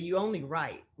say you only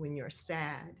write when you're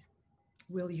sad,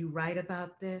 will you write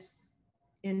about this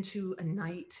into a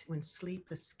night when sleep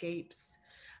escapes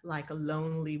like a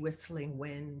lonely whistling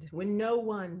wind, when no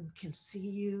one can see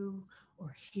you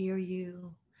or hear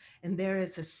you, and there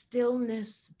is a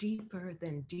stillness deeper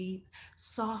than deep,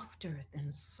 softer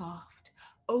than soft,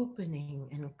 opening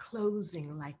and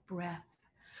closing like breath,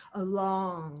 a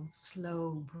long,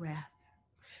 slow breath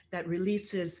that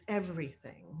releases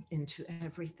everything into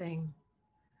everything.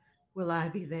 Will I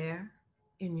be there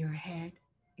in your head,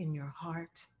 in your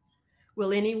heart?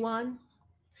 Will anyone?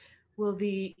 Will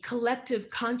the collective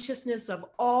consciousness of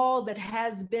all that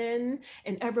has been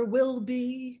and ever will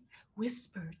be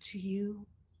whisper to you?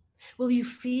 Will you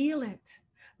feel it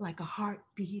like a heart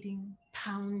beating,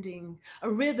 pounding,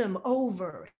 a rhythm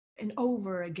over and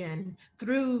over again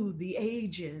through the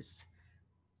ages?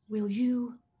 Will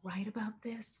you write about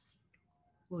this?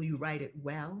 Will you write it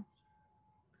well?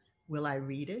 Will I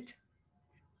read it?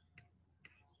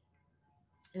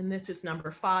 And this is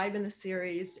number 5 in the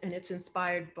series, and it's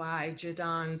inspired by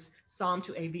Jadan's Psalm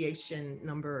to Aviation,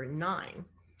 number 9.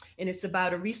 And it's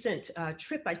about a recent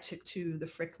trip I took to the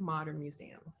Frick Modern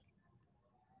Museum.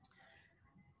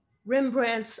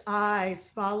 Rembrandt's eyes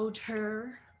followed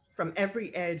her from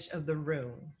every edge of the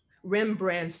room.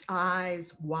 Rembrandt's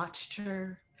eyes watched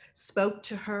her, spoke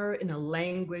to her in a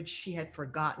language she had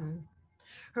forgotten.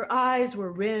 Her eyes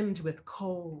were rimmed with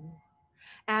coal,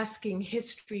 asking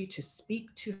history to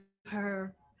speak to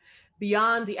her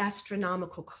beyond the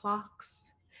astronomical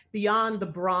clocks, beyond the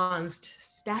bronzed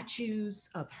statues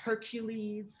of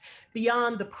Hercules,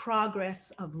 beyond the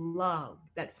progress of love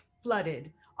that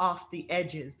flooded off the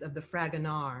edges of the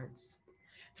Fragonards,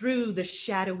 through the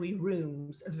shadowy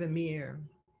rooms of Vermeer.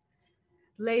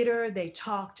 Later, they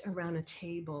talked around a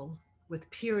table with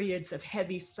periods of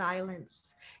heavy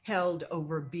silence held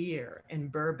over beer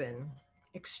and bourbon,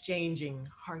 exchanging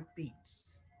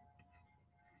heartbeats.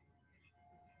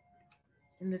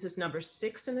 And this is number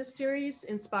 6 in the series,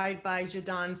 inspired by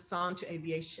Jadan's Psalm to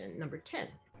Aviation, number 10.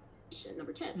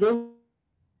 Number 10.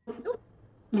 This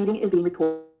meeting is being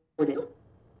recorded.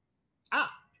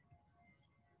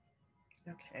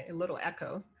 Okay, a little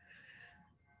echo.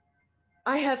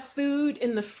 I have food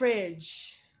in the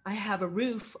fridge. I have a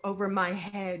roof over my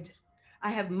head. I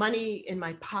have money in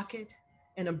my pocket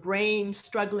and a brain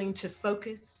struggling to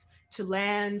focus, to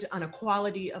land on a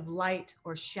quality of light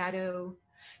or shadow,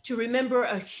 to remember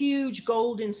a huge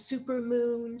golden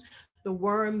supermoon, the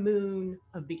worm moon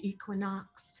of the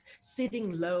equinox,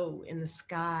 sitting low in the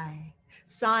sky,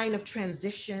 sign of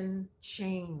transition,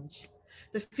 change,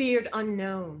 the feared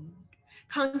unknown,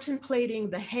 contemplating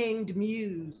the hanged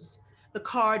muse, the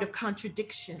card of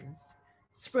contradictions.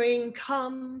 Spring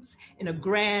comes in a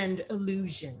grand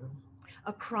illusion,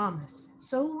 a promise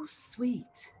so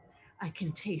sweet I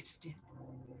can taste it.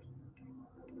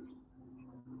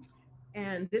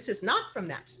 And this is not from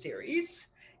that series.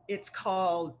 It's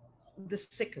called The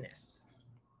Sickness.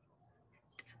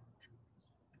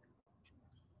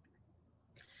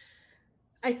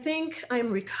 I think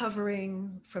I'm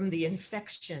recovering from the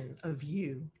infection of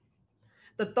you,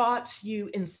 the thoughts you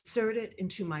inserted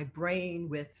into my brain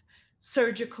with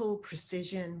surgical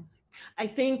precision. I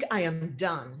think I am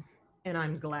done, and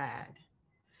I'm glad.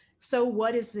 So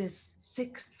what is this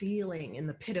sick feeling in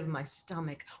the pit of my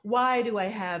stomach? Why do I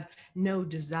have no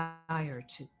desire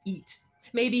to eat?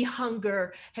 Maybe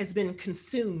hunger has been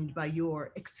consumed by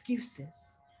your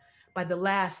excuses, by the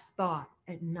last thought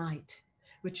at night,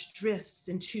 which drifts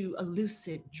into a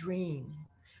lucid dream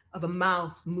of a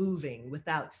mouth moving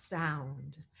without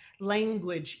sound,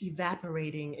 language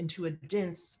evaporating into a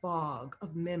dense fog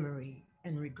of memory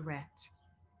and regret.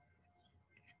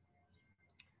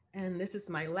 And this is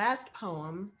my last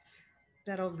poem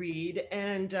that I'll read.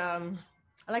 And I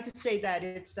like to say that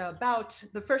it's about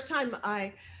the first time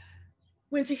I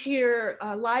went to hear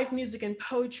a live music and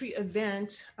poetry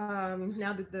event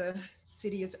now that the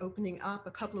city is opening up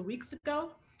a couple of weeks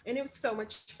ago. And it was so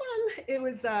much fun. It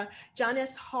was John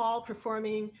S. Hall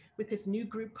performing with his new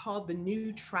group called The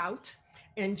New Trout,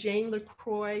 and Jane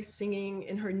LaCroix singing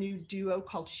in her new duo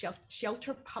called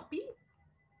Shelter Puppy.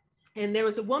 And there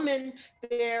was a woman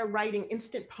there writing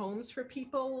instant poems for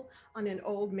people on an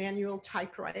old manual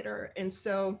typewriter. And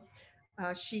so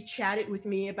she chatted with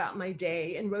me about my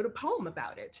day and wrote a poem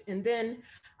about it. And then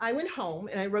I went home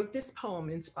and I wrote this poem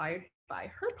inspired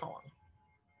by her poem.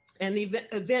 And the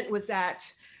event was at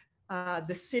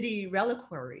the City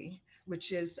Reliquary,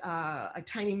 which is a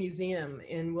tiny museum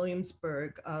in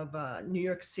Williamsburg of New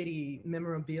York City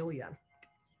memorabilia.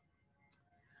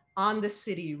 On the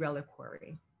City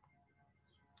Reliquary.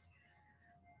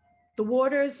 The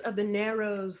waters of the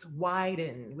Narrows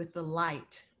widen with the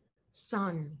light,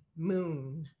 sun,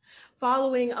 moon,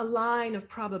 following a line of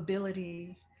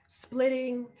probability,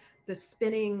 splitting the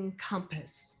spinning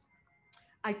compass.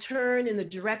 I turn in the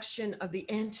direction of the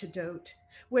antidote,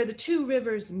 where the two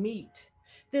rivers meet.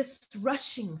 This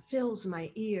rushing fills my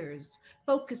ears,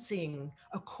 focusing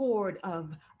a chord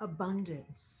of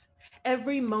abundance.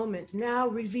 Every moment now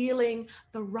revealing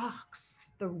the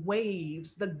rocks, the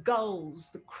waves, the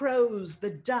gulls, the crows, the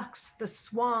ducks, the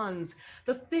swans,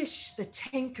 the fish, the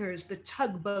tankers, the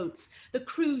tugboats, the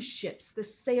cruise ships, the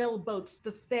sailboats,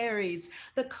 the ferries,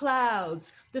 the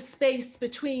clouds, the space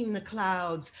between the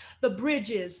clouds, the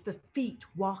bridges, the feet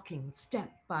walking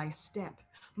step by step,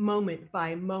 moment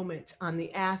by moment on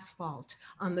the asphalt,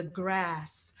 on the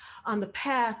grass, on the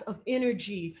path of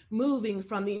energy, moving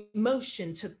from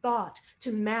emotion to thought,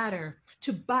 to matter,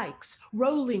 to bikes,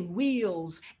 rolling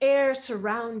wheels, air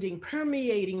surrounding,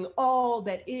 permeating all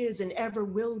that is and ever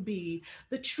will be,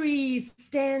 the trees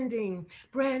standing,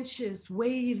 branches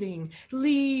waving,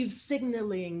 leaves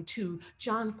signaling to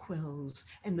jonquils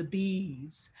and the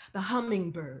bees, the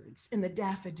hummingbirds and the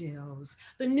daffodils,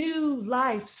 the new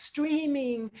life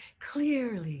streaming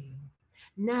clearly,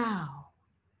 now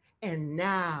and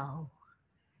now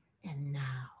and now.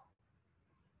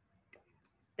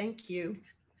 Thank you.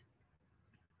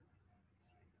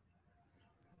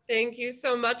 Thank you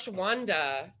so much,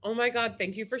 Wanda. Oh my God,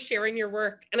 thank you for sharing your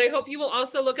work. And I hope you will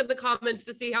also look at the comments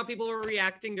to see how people were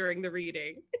reacting during the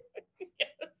reading.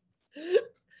 Yes.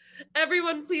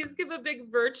 Everyone, please give a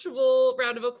big virtual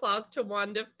round of applause to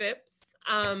Wanda Phipps.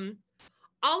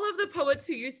 All of the poets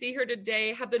who you see here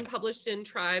today have been published in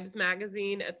Tribes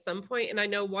magazine at some point. And I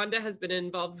know Wanda has been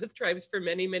involved with Tribes for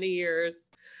many, many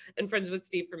years and friends with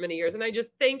Steve for many years. And I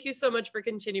just thank you so much for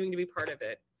continuing to be part of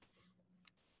it.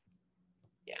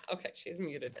 Yeah, okay, she's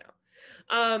muted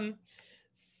now.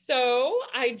 So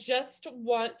I just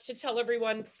want to tell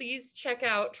everyone, please check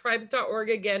out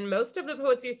tribes.org again. Most of the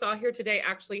poets you saw here today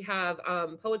actually have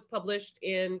poets published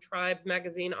in Tribes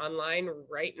magazine online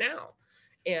right now.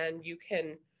 And you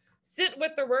can sit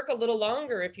with their work a little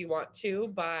longer if you want to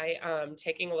by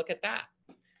taking a look at that.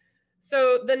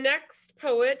 So the next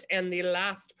poet and the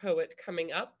last poet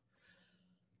coming up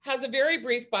has a very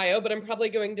brief bio, but I'm probably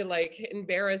going to like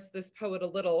embarrass this poet a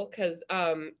little because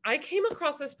I came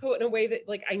across this poet in a way that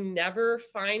like I never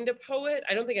find a poet.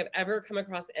 I don't think I've ever come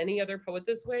across any other poet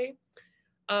this way.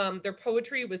 their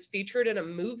poetry was featured in a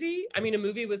movie. I mean, a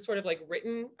movie was sort of like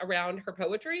written around her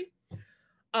poetry.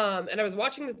 And I was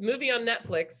watching this movie on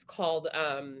Netflix called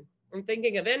I'm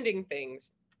Thinking of Ending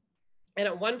Things. And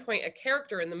at one point, a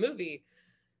character in the movie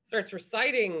starts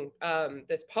reciting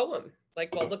this poem,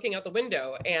 like while looking out the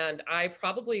window. And I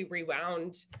probably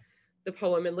rewound the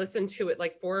poem and listened to it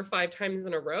like 4 or 5 times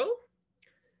in a row.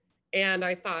 And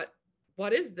I thought,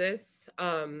 what is this?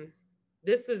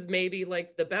 This is maybe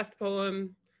like the best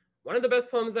poem, one of the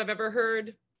best poems I've ever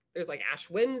heard. There's like Ash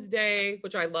Wednesday,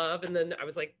 which I love. And then I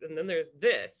was like, and then there's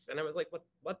this. And I was like,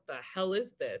 what the hell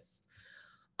is this?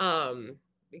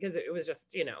 Because it was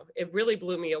just, you know, it really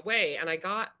blew me away. And I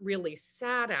got really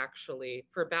sad actually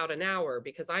for about an hour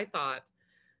because I thought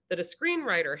that a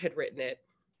screenwriter had written it.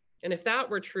 And if that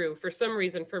were true, for some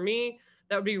reason, for me,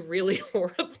 that would be really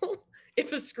horrible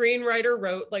if a screenwriter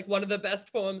wrote like one of the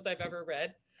best poems I've ever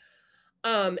read.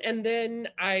 And then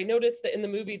I noticed that in the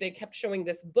movie, they kept showing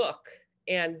this book.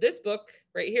 And this book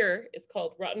right here is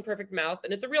called Rotten Perfect Mouth.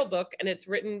 And it's a real book. And it's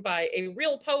written by a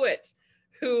real poet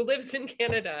who lives in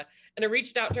Canada. And I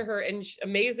reached out to her, and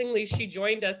amazingly, she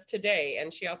joined us today.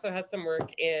 And she also has some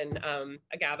work in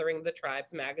A Gathering of the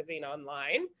Tribes magazine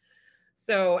online.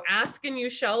 So ask and you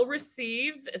shall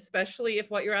receive, especially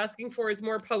if what you're asking for is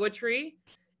more poetry,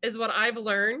 is what I've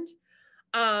learned.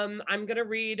 I'm going to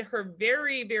read her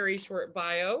very, very short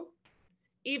bio.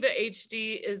 Eva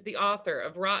H.D. is the author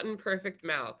of Rotten Perfect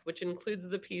Mouth, which includes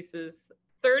the pieces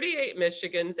 38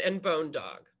 Michigans and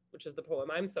Bonedog, which is the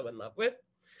poem I'm so in love with,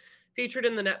 featured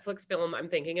in the Netflix film I'm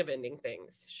Thinking of Ending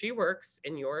Things. She works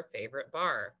in your favorite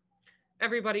bar.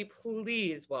 Everybody,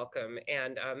 please welcome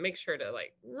and make sure to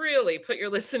like really put your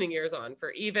listening ears on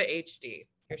for Eva H.D.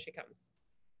 Here she comes.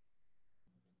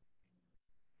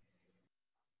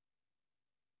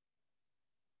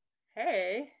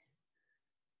 Hey.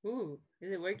 Ooh,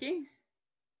 is it working?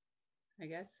 I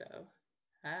guess so.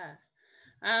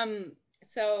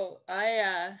 So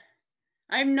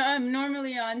I'm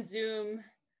normally on Zoom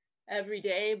every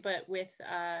day, but with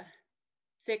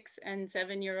 6 and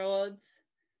 7-year-olds,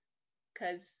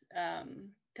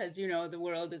 because you know the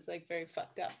world is like very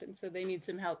fucked up, and so they need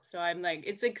some help. So I'm like,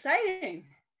 it's exciting.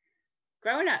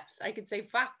 Grown-ups, I could say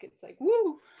fuck. It's like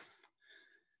woo,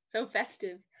 so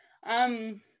festive.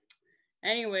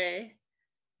 Anyway,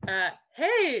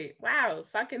 hey, wow,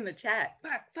 fuck in the chat.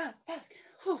 Fuck.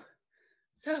 Whew.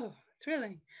 So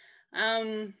thrilling.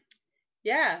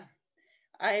 Yeah,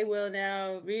 I will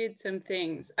now read some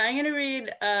things. I'm gonna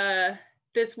read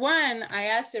this one. I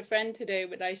asked a friend today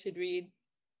what I should read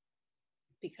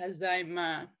because I'm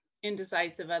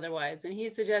indecisive otherwise, and he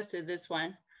suggested this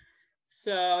one.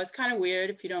 So it's kind of weird.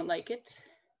 If you don't like it,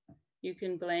 you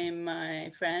can blame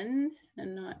my friend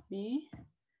and not me.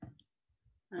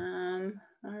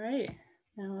 All right,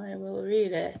 now I will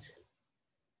read it.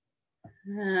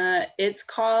 It's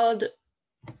called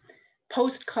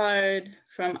Postcard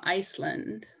from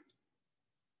Iceland.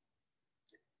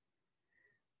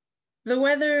 The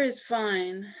weather is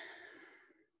fine.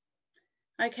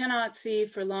 I cannot see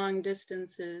for long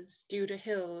distances due to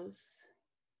hills,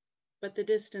 but the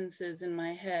distances in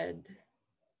my head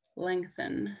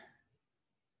lengthen.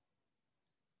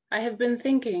 I have been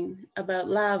thinking about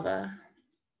lava.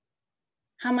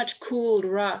 How much cooled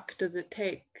rock does it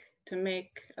take to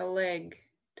make a leg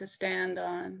to stand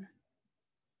on?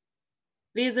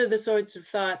 These are the sorts of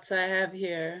thoughts I have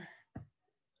here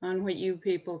on what you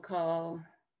people call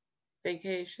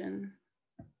vacation.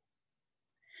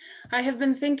 I have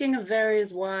been thinking of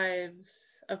various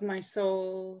wives, of my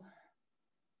soul,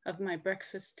 of my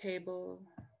breakfast table,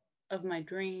 of my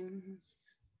dreams.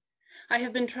 I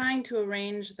have been trying to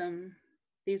arrange them,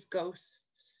 these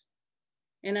ghosts,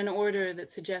 in an order that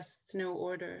suggests no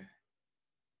order,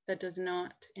 that does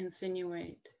not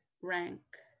insinuate rank.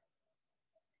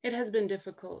 It has been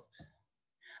difficult.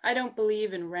 I don't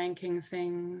believe in ranking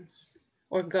things,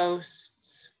 or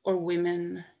ghosts, or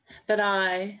women, that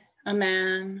I, a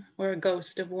man, or a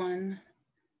ghost of one,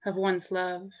 have once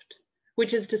loved,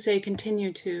 which is to say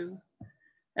continue to,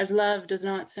 as love does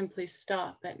not simply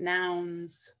stop at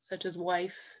nouns such as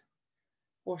wife,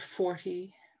 or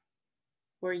 40,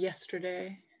 or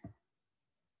yesterday.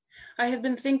 I have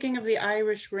been thinking of the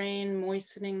Irish rain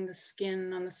moistening the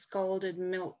skin on the scalded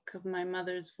milk of my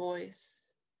mother's voice,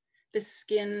 this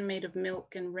skin made of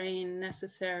milk and rain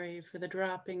necessary for the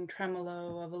dropping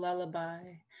tremolo of a lullaby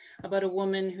about a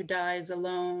woman who dies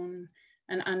alone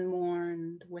and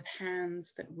unmourned with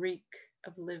hands that reek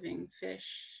of living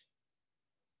fish.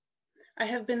 I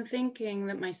have been thinking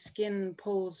that my skin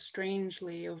pulls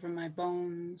strangely over my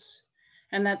bones,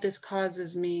 and that this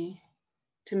causes me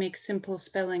to make simple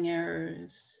spelling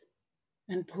errors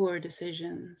and poor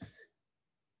decisions.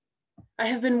 I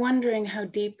have been wondering how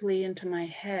deeply into my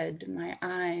head my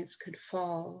eyes could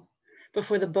fall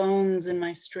before the bones in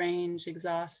my strange,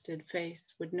 exhausted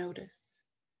face would notice,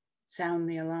 sound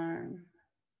the alarm,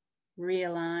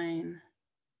 realign,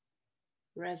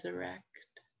 resurrect.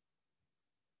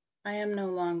 I am no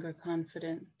longer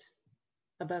confident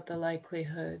about the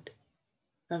likelihood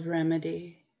of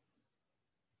remedy.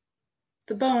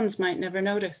 The bones might never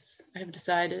notice, I have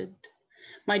decided.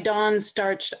 My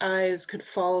dawn-starched eyes could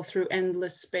fall through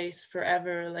endless space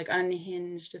forever like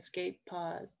unhinged escape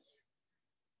pods,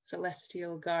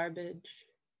 celestial garbage.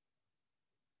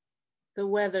 The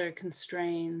weather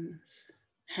constrains,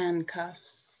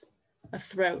 handcuffs, a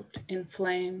throat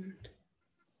inflamed.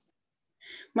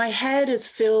 My head is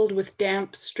filled with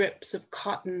damp strips of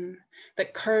cotton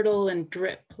that curdle and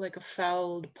drip like a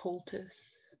fouled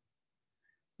poultice.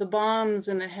 The bombs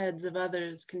in the heads of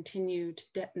others continue to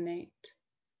detonate,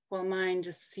 while mine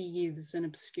just seethes and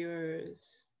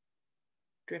obscures,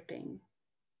 dripping.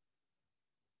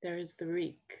 There is the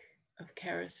reek of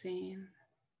kerosene.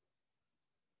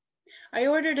 I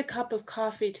ordered a cup of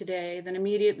coffee today, then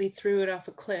immediately threw it off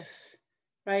a cliff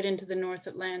right into the North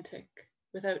Atlantic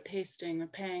without tasting or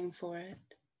paying for it.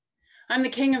 I'm the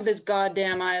king of this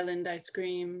goddamn island, I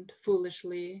screamed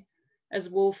foolishly, as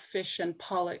wolffish and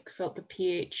pollock felt the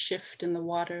pH shift in the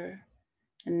water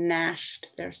and gnashed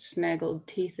their snaggled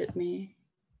teeth at me.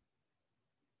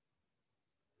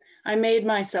 I made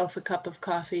myself a cup of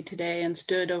coffee today and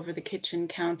stood over the kitchen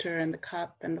counter and the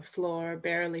cup and the floor,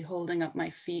 barely holding up my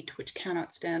feet, which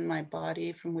cannot stand my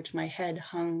body, from which my head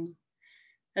hung,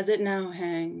 as it now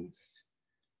hangs,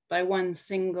 by one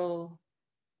single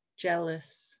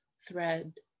jealous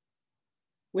thread,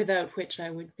 without which I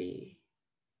would be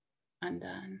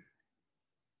undone.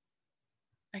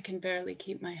 I can barely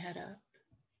keep my head up.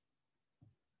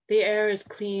 The air is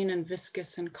clean and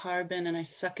viscous and carbon, and I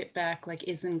suck it back like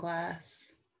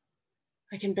isinglass.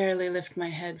 I can barely lift my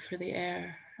head for the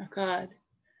air. Oh God,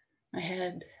 my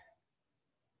head.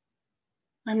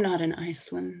 I'm not in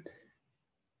Iceland.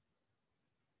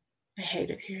 I hate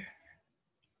it here.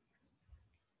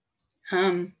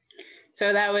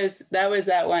 So that was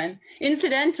that one.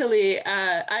 Incidentally,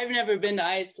 I've never been to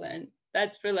Iceland.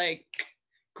 That's for like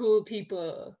cool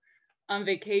people on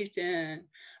vacation.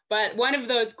 But one of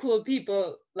those cool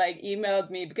people like emailed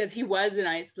me because he was in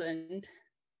Iceland,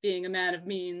 being a man of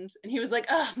means. And he was like,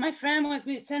 oh, my friend wants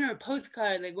me to send her a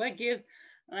postcard. Like, what gift?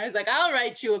 And I was like, I'll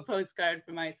write you a postcard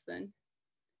from Iceland.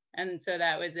 And so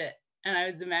that was it. And I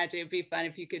was imagining it'd be fun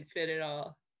if you could fit it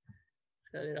all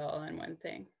in one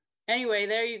thing. Anyway,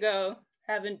 there you go.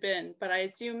 Haven't been, but I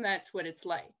assume that's what it's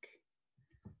like.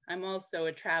 I'm also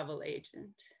a travel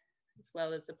agent, as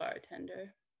well as a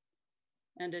bartender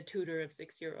and a tutor of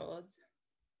 6-year-olds.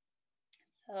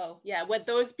 So yeah, what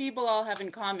those people all have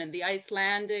in common, the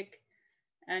Icelandic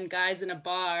and guys in a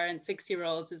bar and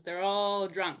 6-year-olds, is they're all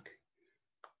drunk.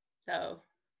 So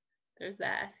there's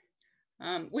that,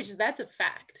 that's a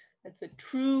fact. That's a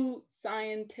true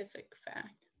scientific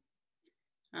fact.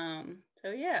 So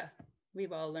yeah,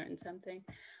 we've all learned something.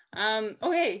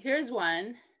 Okay, here's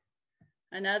one.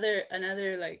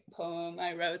 Another like poem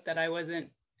I wrote that I wasn't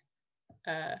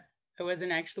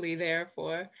actually there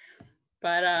for,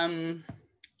 but I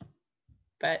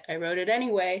wrote it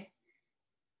anyway.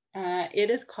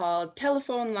 It is called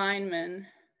Telephone Lineman,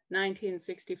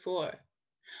 1964.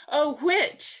 Oh,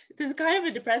 which, this is kind of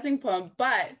a depressing poem,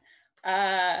 but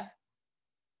I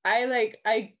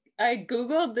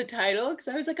Googled the title because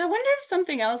I was like, I wonder if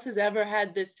something else has ever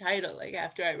had this title, like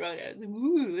after I wrote it. I was like,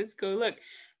 ooh, let's go look.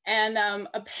 And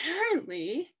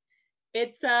apparently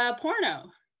it's a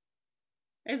porno.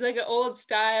 It's like an old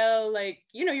style, like,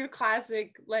 you know, your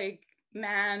classic like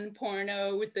man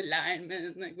porno with the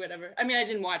lineman, like whatever. I mean, I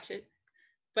didn't watch it,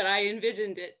 but I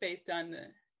envisioned it based on the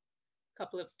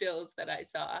couple of stills that I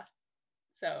saw.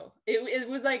 So it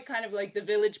was like kind of like The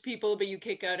Village People, but you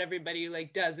kick out everybody who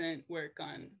like doesn't work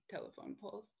on telephone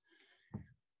poles.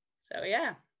 So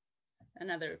yeah,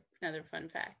 another fun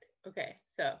fact. Okay,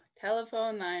 so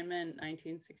Telephone Lineman,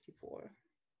 1964.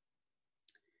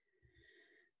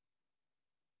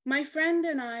 My friend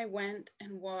and I went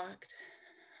and walked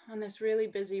on this really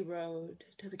busy road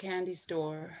to the candy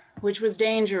store, which was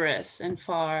dangerous and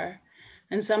far,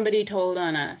 and somebody told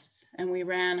on us, and we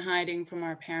ran hiding from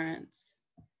our parents,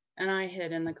 and I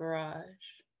hid in the garage.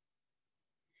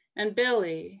 And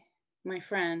Billy, my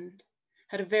friend,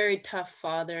 had a very tough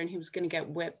father, and he was going to get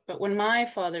whipped, but when my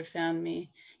father found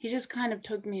me, he just kind of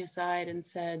took me aside and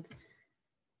said,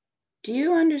 do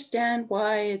you understand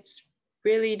why it's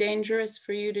really dangerous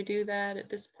for you to do that at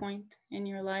this point in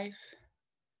your life?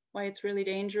 why it's really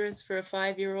dangerous for a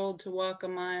 5-year-old to walk a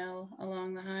mile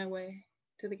along the highway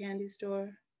to the candy store.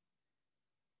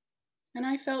 And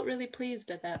I felt really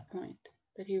pleased at that point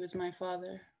that he was my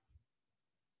father.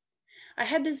 I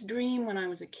had this dream when I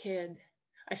was a kid.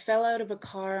 I fell out of a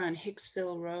car on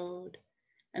Hicksville Road,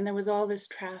 and there was all this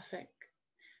traffic,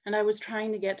 and I was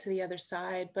trying to get to the other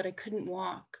side, but I couldn't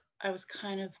walk. I was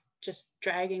kind of just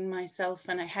dragging myself,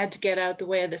 and I had to get out the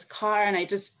way of this car, and I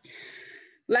just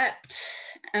leapt,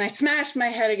 and I smashed my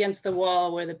head against the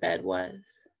wall where the bed was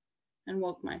and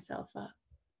woke myself up.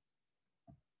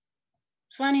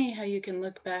 Funny how you can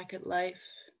look back at life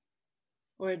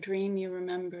or a dream you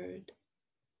remembered.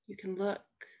 You can look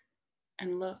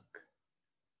and look,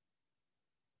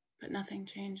 but nothing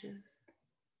changes.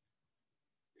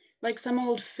 Like some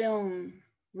old film,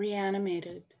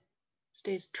 reanimated,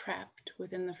 stays trapped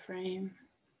within the frame.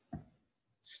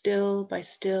 Still by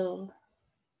still,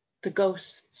 the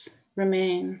ghosts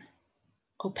remain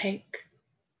opaque.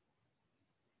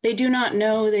 They do not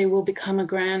know they will become a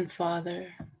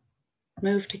grandfather,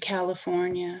 move to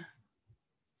California,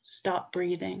 stop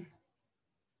breathing.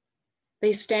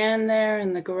 They stand there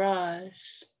in the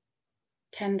garage,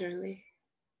 tenderly,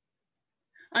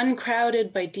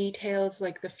 uncrowded by details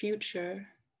like the future,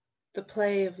 the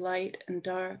play of light and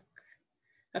dark,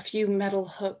 a few metal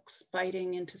hooks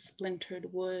biting into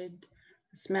splintered wood,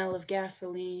 the smell of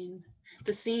gasoline.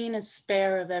 The scene is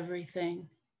spare of everything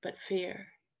but fear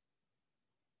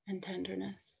and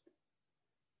tenderness.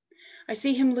 I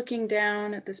see him looking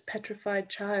down at this petrified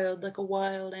child like a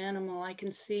wild animal. I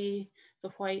can see the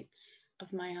whites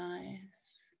of my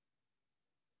eyes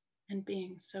and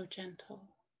being so gentle.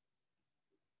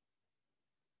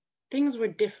 Things were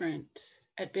different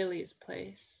at Billy's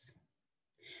place.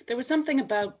 There was something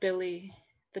about Billy,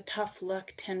 the tough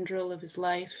luck tendril of his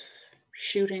life,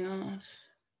 shooting off.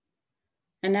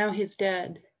 And now he's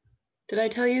dead. Did I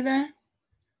tell you that?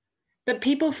 That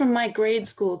people from my grade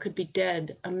school could be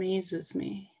dead amazes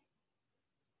me.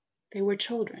 They were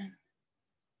children.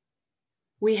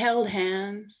 We held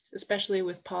hands, especially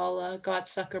with Paula, got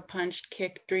sucker punched,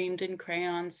 kicked, dreamed in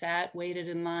crayon, sat, waited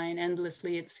in line,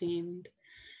 endlessly it seemed,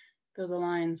 though the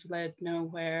lines led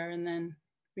nowhere, and then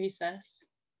recess.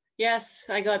 Yes,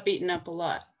 I got beaten up a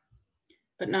lot,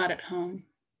 but not at home.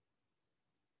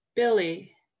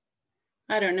 Billy,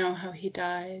 I don't know how he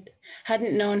died.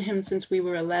 Hadn't known him since we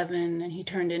were 11, and he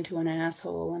turned into an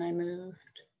asshole and I moved.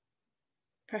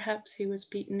 Perhaps he was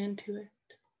beaten into it.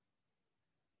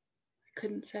 I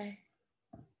couldn't say.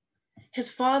 His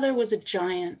father was a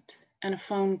giant and a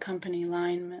phone company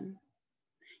lineman.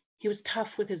 He was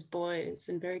tough with his boys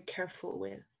and very careful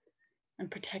with and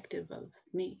protective of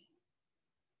me.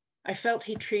 I felt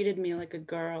he treated me like a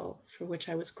girl, for which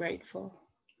I was grateful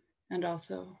and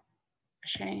also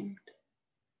ashamed.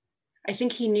 I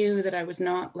think he knew that I was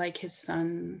not like his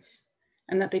sons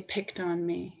and that they picked on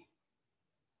me.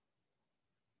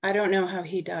 I don't know how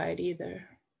he died either,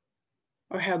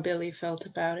 or how Billy felt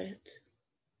about it.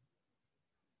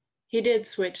 He did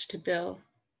switch to Bill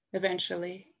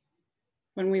eventually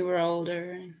when we were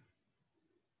older, and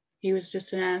he was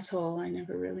just an asshole I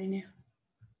never really knew.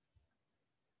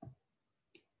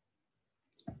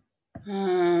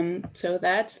 So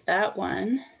that's that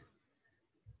one.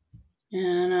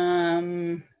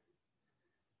 And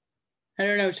I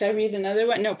don't know, should I read another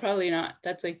one? No, probably not.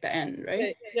 That's like the end,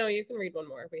 right? No, you can read one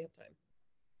more. We have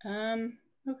time.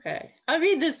 Okay. I'll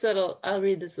read this little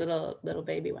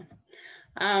baby one.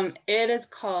 It is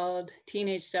called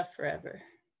Teenage Stuff Forever.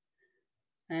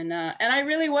 And I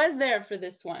really was there for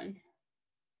this one.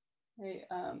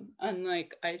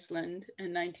 Unlike Iceland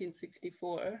and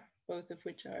 1964, both of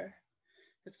which are,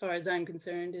 as far as I'm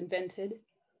concerned, invented.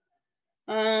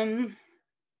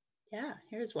 Yeah,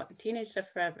 here's one. Teenage Stuff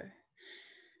Forever.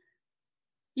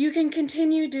 You can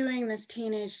continue doing this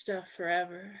teenage stuff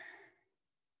forever.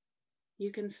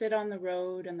 You can sit on the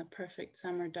road in the perfect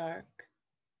summer dark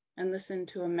and listen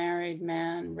to a married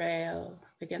man rail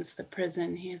against the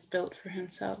prison he has built for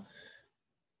himself.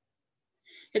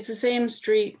 It's the same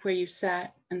street where you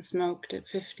sat and smoked at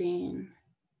 15,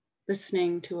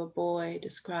 listening to a boy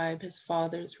describe his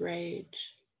father's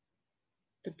rage,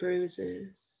 the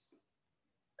bruises,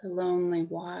 the lonely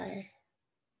why.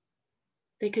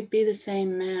 They could be the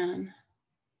same man,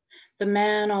 the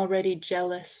man already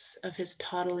jealous of his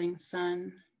toddling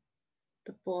son,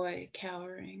 the boy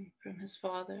cowering from his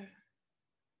father.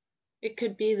 It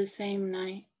could be the same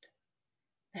night,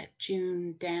 that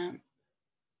June damp,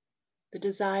 the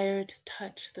desire to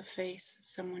touch the face of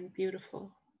someone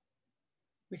beautiful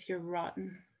with your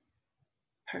rotten,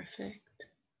 perfect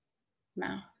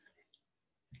mouth.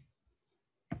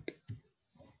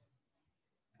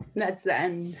 That's the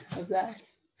end of that.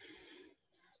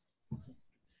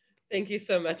 Thank you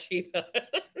so much, Eva.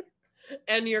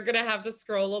 And you're going to have to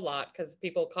scroll a lot because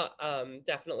people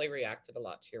definitely reacted a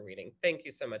lot to your reading. Thank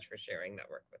you so much for sharing that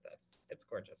work with us. It's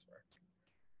gorgeous work.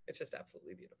 It's just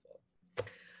absolutely beautiful.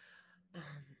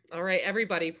 All right,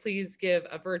 everybody, please give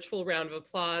a virtual round of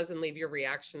applause and leave your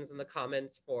reactions in the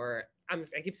comments for,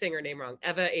 I keep saying her name wrong,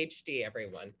 Eva H.D,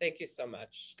 everyone. Thank you so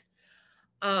much.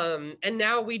 And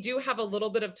now we do have a little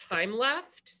bit of time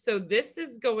left. So this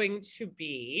is going to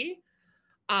be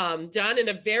done in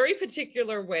a very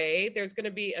particular way. There's going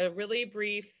to be a really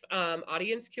brief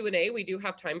audience Q&A. We do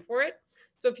have time for it.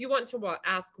 So if you want to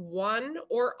ask one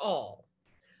or all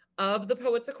of the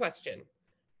poets a question,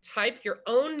 type your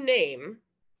own name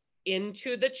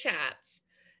into the chat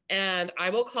and I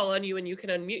will call on you and you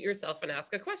can unmute yourself and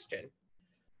ask a question.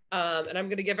 And I'm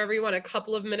going to give everyone a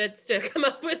couple of minutes to come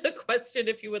up with a question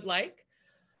if you would like.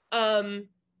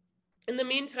 In the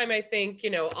meantime, I think,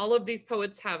 all of these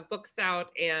poets have books out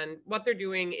and what they're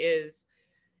doing is,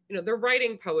 they're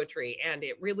writing poetry and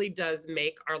it really does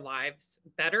make our lives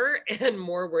better and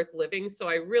more worth living. So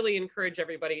I really encourage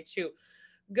everybody to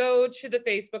go to the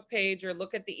Facebook page or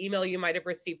look at the email you might have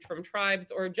received from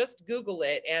Tribes or just Google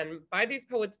it and buy these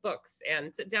poets' books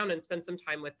and sit down and spend some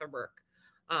time with their work.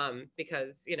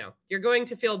 Because, you're going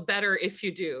to feel better if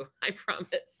you do, I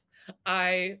promise.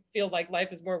 I feel like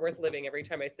life is more worth living every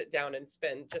time I sit down and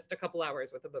spend just a couple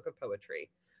hours with a book of poetry.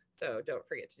 So don't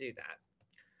forget to do that.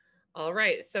 All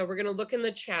right, so we're gonna look in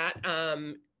the chat.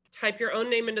 Type your own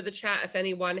name into the chat if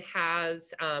anyone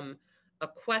has a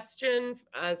question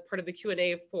as part of the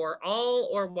Q&A for all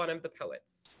or one of the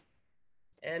poets.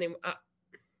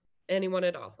 Anyone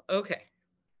at all? Okay.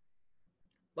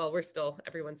 Well,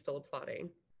 everyone's still applauding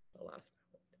the last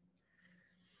poet.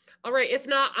 All right, if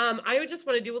not, I would just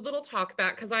want to do a little talk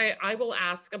back because I will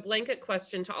ask a blanket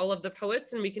question to all of the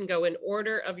poets and we can go in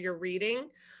order of your reading.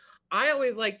 I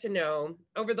always like to know,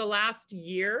 over the last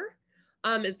year,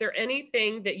 is there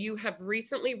anything that you have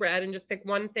recently read, and just pick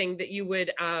one thing that you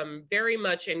would very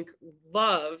much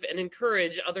love and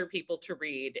encourage other people to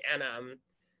read, and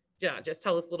yeah, just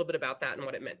tell us a little bit about that and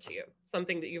what it meant to you.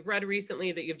 Something that you've read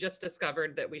recently that you've just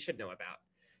discovered that we should know about.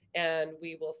 And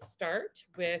we will start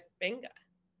with Bangla,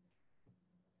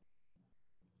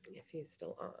 if he's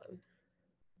still on.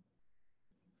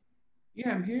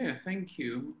 Yeah, I'm here. Thank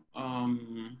you.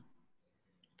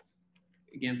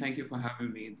 Again, thank you for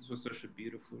having me. This was such a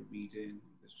beautiful reading.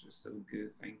 It's just so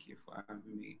good. Thank you for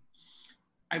having me.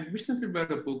 I recently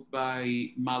read a book by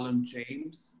Marlon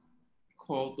James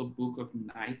called The Book of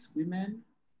Night Women.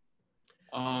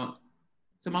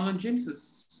 So Marlon James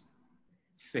is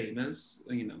famous,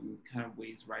 kind of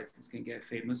ways writers can get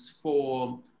famous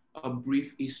for A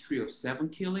Brief History of 7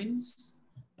 Killings.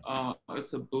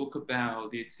 It's a book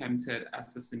about the attempted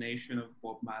assassination of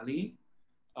Bob Marley.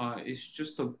 It's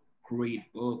just a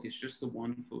great book. It's just a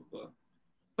wonderful book.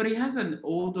 But he has an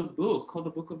older book called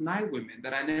The Book of Night Women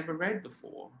that I never read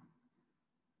before.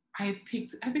 I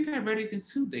think I read it in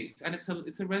 2 days, and it's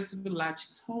a relatively large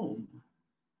tome.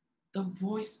 The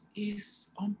voice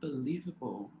is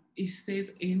unbelievable. It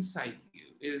stays inside you.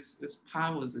 His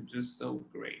powers are just so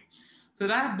great. So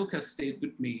that book has stayed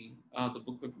with me, The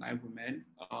Book of Night Women.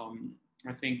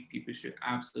 I think people should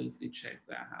absolutely check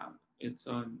that out. It's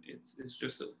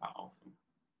just so powerful.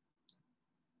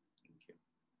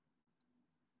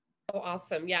 Oh,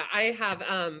 awesome. Yeah, I have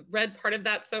read part of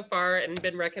that so far and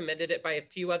been recommended it by a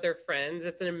few other friends.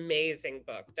 It's an amazing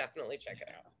book. Definitely check it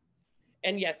out.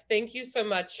 And yes, thank you so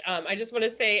much. I just want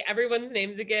to say everyone's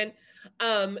names again.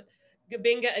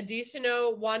 Gabinga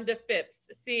Additional, Wanda Phipps,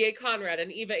 C.A. Conrad,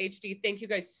 and Eva H.D. Thank you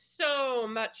guys so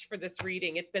much for this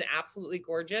reading. It's been absolutely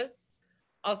gorgeous.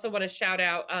 Also want to shout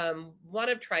out one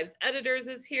of Tribe's editors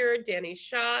is here, Danny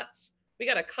Schott. We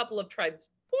got a couple of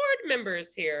Tribe's board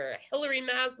members here. Hillary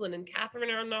Maslin and Catherine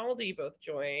Arnaldi both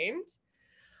joined.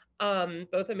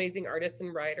 Both amazing artists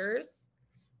and writers.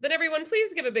 Then everyone,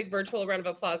 please give a big virtual round of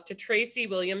applause to Tracy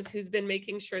Williams, who's been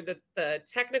making sure that the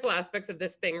technical aspects of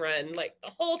this thing run like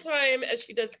the whole time as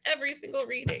she does every single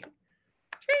reading.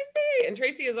 Tracy! And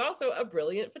Tracy is also a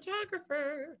brilliant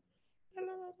photographer.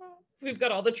 We've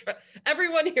got all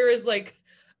everyone here is like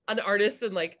an artist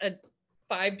in like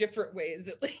 5 different ways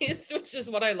at least, which is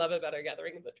what I love about our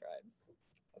Gathering of the Tribes.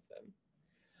 Awesome.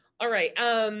 All right,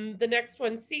 the next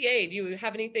one, CA, do you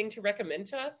have anything to recommend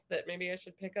to us that maybe I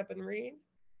should pick up and read?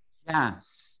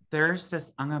 Yes, there's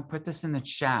this, I'm gonna put this in the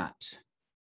chat.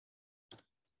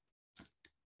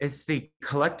 It's the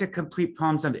Collected Complete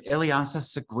Poems of Ilyasa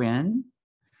Seguin.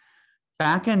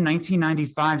 Back in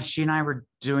 1995, she and I were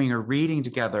doing a reading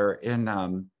together in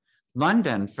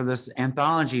London for this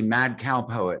anthology, Mad Cow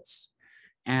Poets.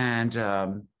 And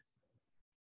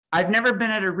I've never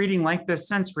been at a reading like this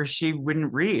since, where she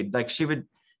wouldn't read. Like she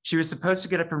was supposed to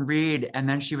get up and read, and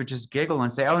then she would just giggle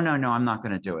and say, oh, no, I'm not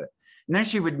going to do it. And then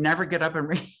she would never get up and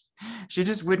read. She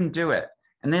just wouldn't do it.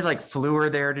 And they like flew her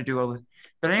there to do all this.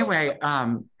 But anyway,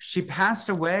 she passed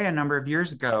away a number of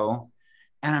years ago.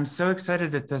 And I'm so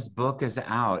excited that this book is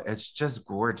out. It's just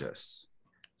gorgeous.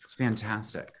 It's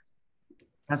fantastic.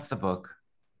 That's the book.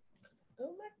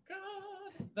 Oh my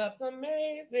God, that's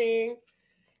amazing.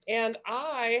 And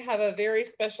I have a very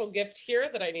special gift here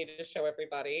that I needed to show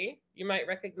everybody. You might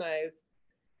recognize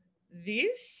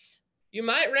this. You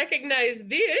might recognize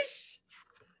this.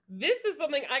 This is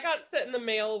something I got sent in the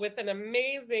mail with an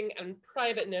amazing and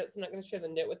private note. So I'm not going to share the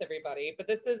note with everybody, but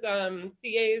this is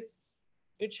CA's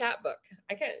new chat book.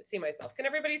 I can't see myself. Can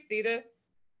everybody see this?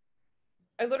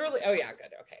 I literally, oh yeah,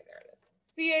 good. Okay, there it is.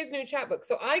 CA's new chat book.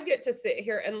 So I get to sit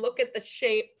here and look at the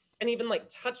shapes and even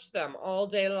like touch them all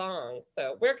day long.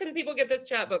 So where can people get this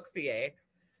chat book, CA,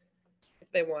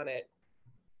 if they want it?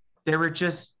 There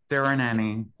aren't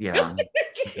any. Yeah.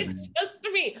 It's just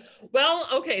me. Well,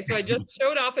 okay, so I just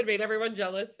showed off and made everyone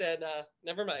jealous, and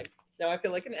never mind. Now I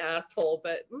feel like an asshole,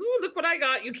 but ooh, look what I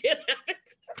got. You can't have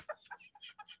it.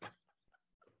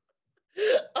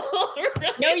 All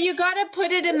right. No, you gotta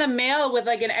put it in the mail with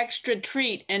like an extra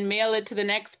treat and mail it to the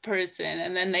next person,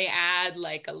 and then they add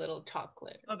like a little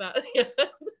chocolate. Oh, that, yeah.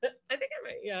 I think I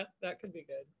might, yeah, that could be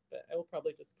good, but I will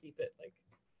probably just keep it like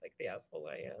the asshole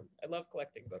I am. I love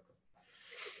collecting books.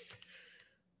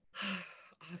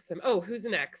 Awesome. Oh, who's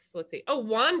next? Let's see. Oh,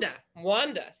 Wanda.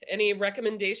 Any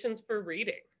recommendations for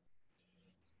reading?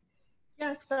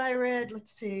 Yes, I read,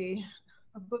 let's see,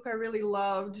 a book I really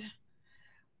loved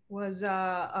was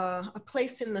A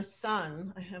Place in the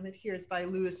Sun. I have it here. It's by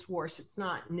Lewis Warsh. It's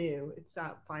not new. It's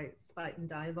out by Spite and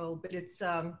Dival, but it's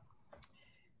a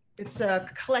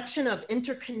collection of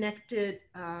interconnected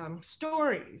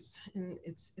stories, and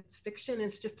it's fiction.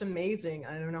 It's just amazing.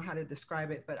 I don't know how to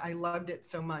describe it, but I loved it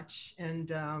so much.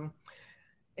 And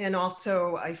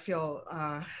also I feel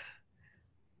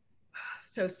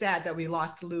so sad that we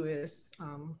lost Lewis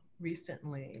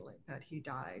recently, like that he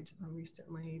died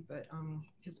recently, but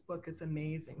his book is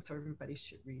amazing, so everybody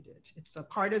should read it. It's a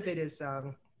part of it is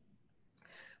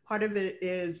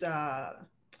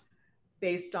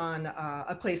based on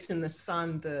A Place in the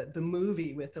Sun, the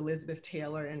movie with Elizabeth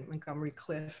Taylor and Montgomery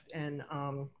Clift, and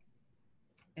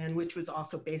which was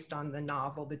also based on the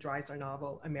novel, the Dreiser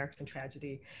novel, American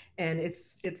Tragedy. And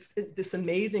it's this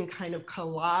amazing kind of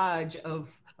collage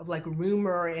of like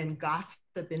rumor and gossip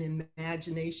and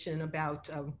imagination about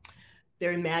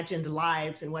their imagined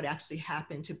lives and what actually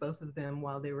happened to both of them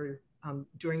while they were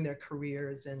during their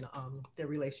careers, and their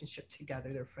relationship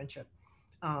together, their friendship.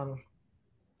 And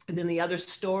then the other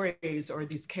stories, or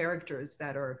these characters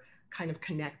that are kind of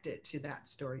connected to that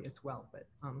story as well, but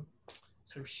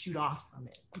sort of shoot off from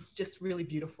it. It's just really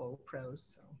beautiful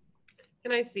prose. So.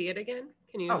 Can I see it again?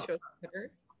 Can you show the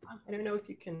cover? I don't know if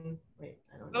you can, wait,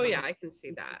 I don't know. Oh yeah, I can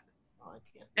see that. Oh, I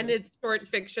can't. And it's short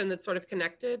fiction that's sort of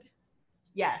connected?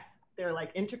 Yes, they're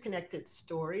like interconnected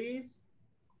stories.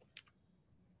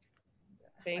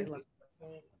 Thank you so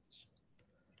much.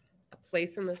 A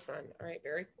Place in the Sun. All right,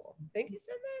 very cool. Thank you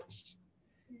so much.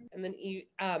 And then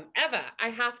Eva, I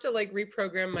have to like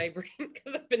reprogram my brain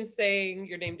because I've been saying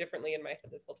your name differently in my head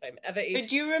this whole time. Eva H.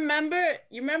 Did you remember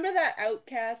that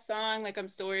Outkast song, like I'm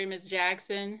Sorry, Miss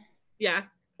Jackson? Yeah.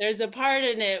 There's a part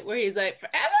in it where he's like,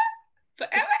 forever,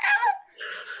 forever, ever.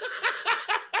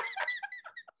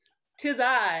 'Tis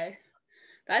I.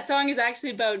 That song is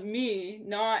actually about me,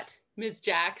 not Miss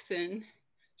Jackson.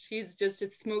 She's just a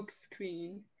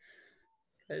smokescreen.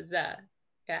 Cause yeah.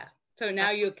 So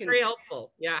now you can. Very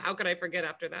helpful. Yeah. How could I forget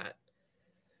after that?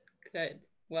 Good.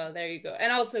 Well, there you go.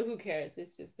 And also, who cares?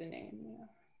 It's just a name. You know,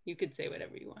 you could say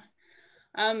whatever you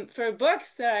want. For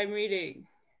books that I'm reading,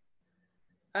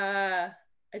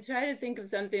 I try to think of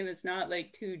something that's not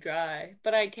like too dry,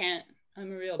 but I can't.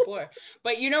 I'm a real bore.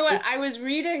 But you know what? I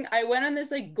went on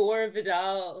this like Gore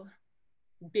Vidal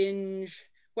binge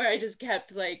where I just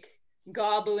kept like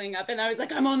gobbling up, and I was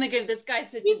like, I'm only gonna, this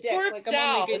guy's such a dick. Like,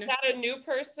 I'm only gonna... Is that a new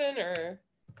person or?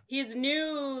 He's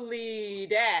newly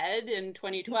dead in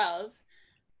 2012.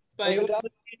 But I don't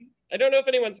know if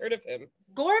anyone's heard of him.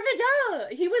 Gore Vidal.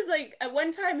 He was like, at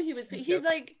one time he's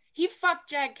like, he fucked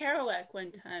Jack Kerouac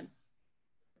one time.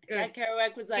 Good. Jack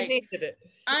Kerouac was like,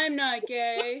 I'm not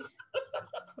gay.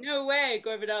 No way.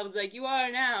 Gore Vidal was like, you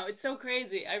are now. It's so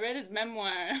crazy. I read his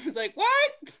memoir. I was like,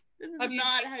 what? This is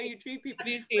not how you treat people. Have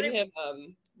you seen him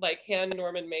like hand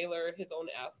Norman Mailer his own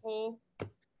asshole?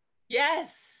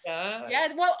 Yes. Yeah.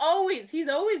 Yeah, well, always. He's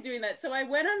always doing that. So I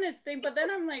went on this thing, but then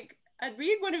I'm like, I'd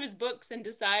read one of his books and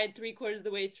decide 3/4 of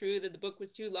the way through that the book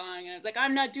was too long. And I was like,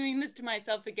 I'm not doing this to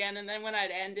myself again. And then when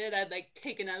I'd ended, I'd like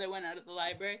take another one out of the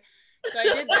library. So I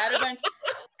did that a bunch.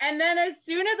 And then as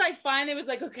soon as I finally was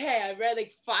like, okay, I've read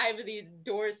like 5 of these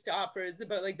door stoppers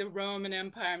about like the Roman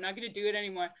Empire. I'm not going to do it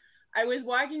anymore. I was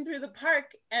walking through the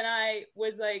park and I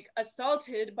was like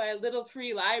assaulted by a little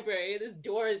free library. This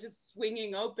door is just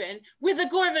swinging open with a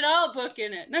Gore Vidal book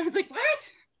in it. And I was like,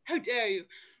 what? How dare you?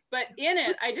 But in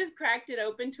it, I just cracked it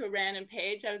open to a random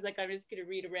page. I was like, I'm just going to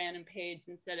read a random page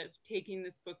instead of taking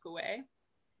this book away.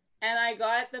 And I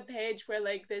got the page where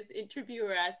like this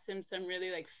interviewer asked him some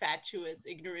really like fatuous,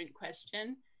 ignorant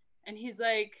question. And he's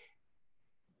like,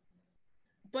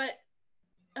 but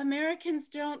Americans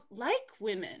don't like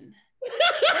women.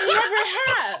 They never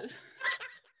have.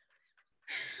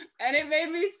 And it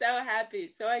made me so happy.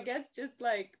 So I guess just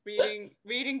like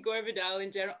reading Gore Vidal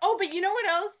in general. Oh, but you know what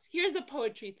else? Here's a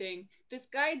poetry thing. This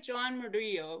guy, John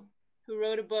Murillo, who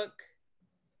wrote a book,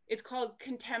 it's called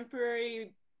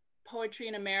Contemporary Poetry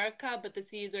in America, but the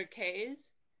C's are K's.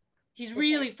 He's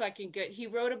really fucking good.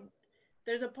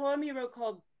 There's a poem he wrote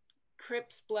called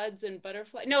Crips, Bloods, and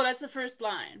Butterflies. No, that's the first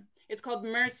line. It's called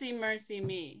Mercy, Mercy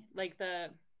Me, like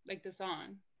the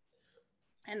song.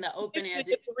 And the open You end.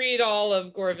 just read all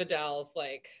of Gore Vidal's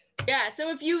like. Yeah,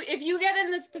 so if you get in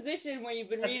this position where you've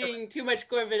been reading too much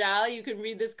Gore Vidal, you can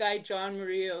read this guy John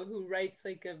Murillo who writes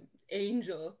like an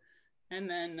angel, and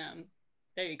then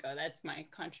there you go. That's my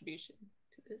contribution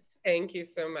to this. Thank you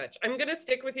so much. I'm gonna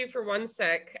stick with you for 1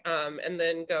 sec, and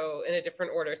then go in a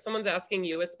different order. Someone's asking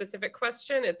you a specific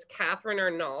question. It's Catherine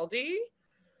Arnaldi.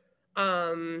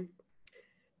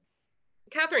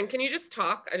 Catherine, can you just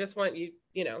talk? I just want you,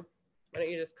 why don't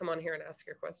you just come on here and ask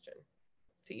your question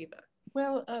to Eva?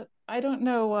 Well, I don't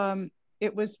know.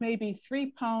 It was maybe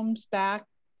 3 poems back,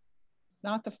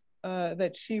 not the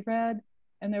that she read,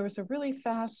 and there was a really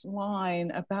fast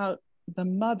line about the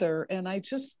mother, and I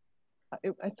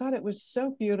thought it was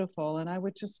so beautiful, and I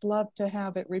would just love to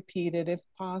have it repeated if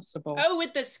possible. Oh,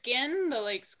 with the skin, the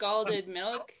like scalded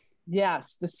milk?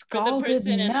 Yes, the scalded For the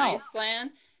person milk. in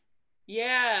Iceland.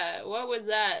 Yeah, what was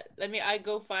that? I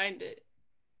go find it.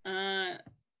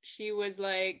 She was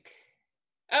like,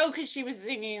 oh, because she was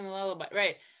singing a lullaby,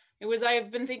 right? It was, I've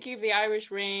been thinking of the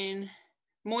Irish rain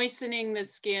moistening the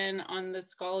skin on the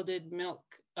scalded milk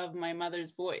of my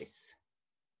mother's voice.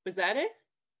 Was that it?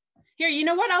 Here, you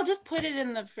know what? I'll just put it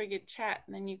in the friggin' chat,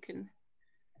 and then you can,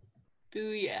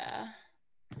 booyah.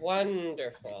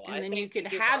 Wonderful. And then you could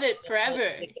have it forever.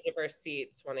 Of our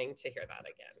seats wanting to hear that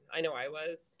again. I know I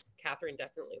was. Catherine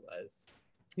definitely was.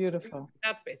 Beautiful.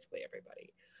 That's basically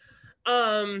everybody.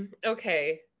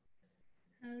 Okay.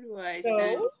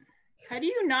 How do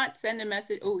you not send a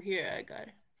message? Oh, here, I got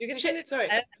it. You can send it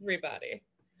to everybody.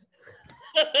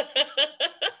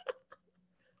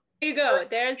 There you go.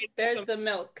 There's the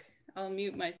milk. I'll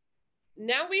mute my.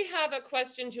 Now we have a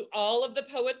question to all of the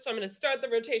poets. So I'm going to start the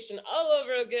rotation all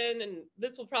over again. And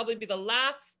this will probably be the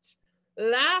last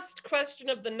question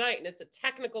of the night. And it's a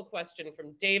technical question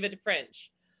from David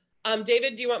French.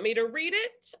 David, do you want me to read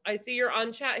it? I see you're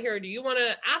on chat here. Do you want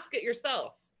to ask it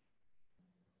yourself?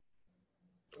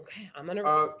 Okay, I'm going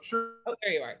to. Sure. Oh,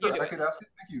 there you are. I could ask it.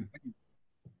 Thank you.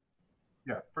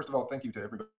 Yeah, first of all, thank you to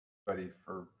everybody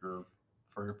for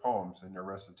your poems and your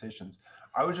recitations.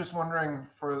 I was just wondering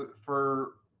for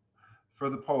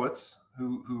the poets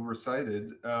who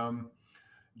recited,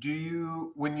 do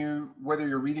you, whether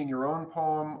you're reading your own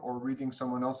poem or reading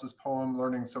someone else's poem,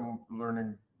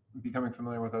 becoming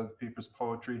familiar with other people's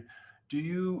poetry, do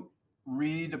you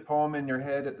read a poem in your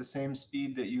head at the same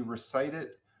speed that you recite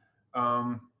it?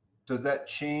 Does that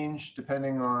change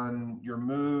depending on your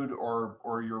mood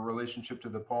or your relationship to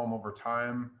the poem over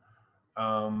time?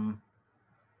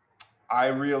 I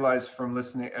realized from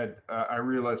listening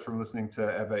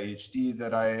to Eva H.D.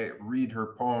 that I read her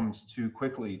poems too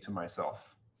quickly to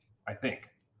myself. I think,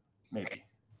 maybe.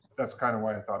 That's kind of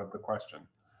why I thought of the question.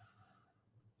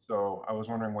 So I was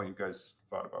wondering what you guys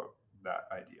thought about that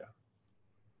idea.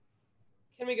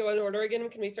 Can we go in order again?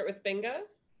 Can we start with Benga?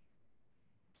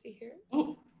 See here?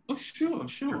 Oh, sure.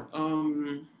 I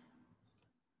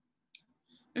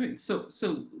mean, so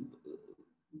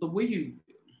the way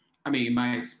in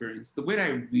my experience, the way I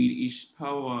read each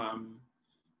poem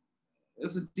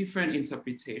is a different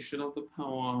interpretation of the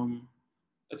poem.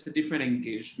 It's a different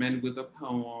engagement with the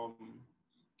poem.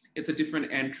 It's a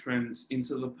different entrance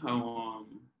into the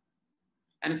poem.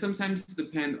 And it sometimes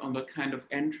depends on the kind of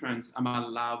entrance I'm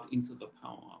allowed into the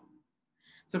poem.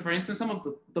 So for instance, some of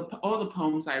all the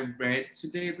poems I read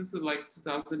today, this is like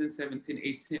 2017,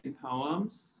 18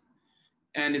 poems.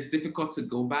 And it's difficult to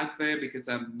go back there because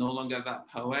I'm no longer that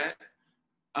poet.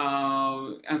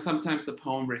 And sometimes the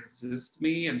poem resists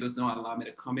me and does not allow me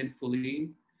to come in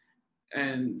fully.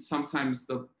 And sometimes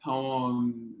the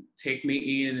poem take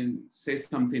me in and say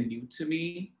something new to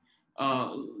me.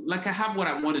 Like I have what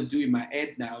I want to do in my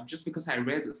head now, just because I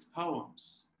read these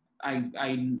poems.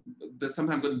 There's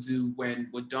something I'm going to do when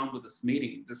we're done with this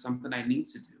meeting. There's something I need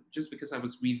to do, just because I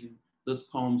was reading those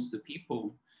poems to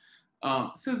people.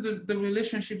 So the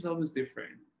relationship's always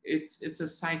different. It's a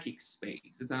psychic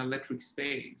space. It's an electric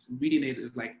space. Reading it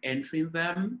is like entering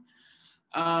them.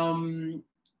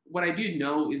 What I do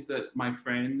know is that my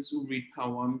friends who read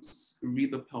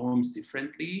the poems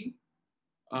differently,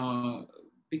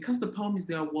 because the poem is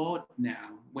their world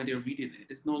now. When they're reading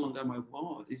it, it's no longer my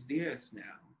world, it's theirs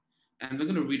now. And they're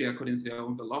gonna read it according to their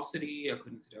own velocity,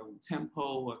 according to their own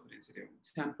tempo, according to their own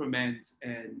temperament.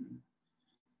 And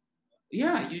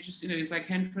yeah, you just, it's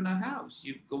like entering a house.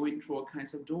 You go in through all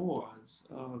kinds of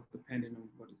doors, depending on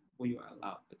what you are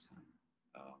allowed at the time.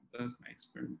 That's my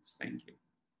experience. Thank you.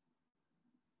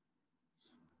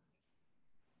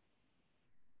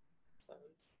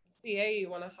 CA, you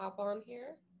want to hop on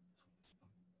here?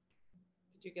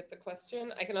 Did you get the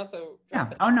question? I can also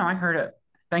drop it. Oh no, I heard it.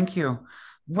 Thank you.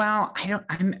 Well,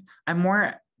 I'm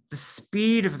more, the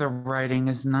speed of the writing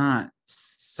is not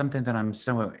something that I'm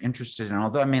so interested in,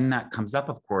 although that comes up,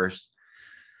 of course.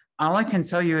 All I can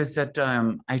tell you is that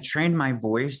I trained my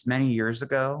voice many years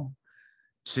ago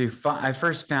I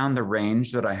first found the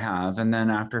range that I have, and then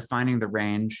after finding the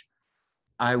range,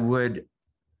 I would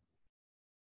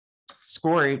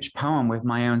score each poem with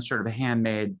my own sort of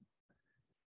handmade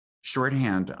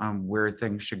shorthand on where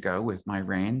things should go with my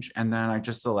range. And then I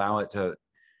just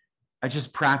I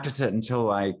just practice it until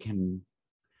I can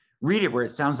read it where it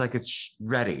sounds like it's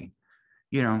ready.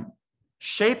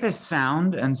 Shape is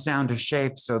sound and sound is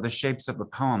shape. So the shapes of the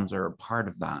poems are a part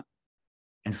of that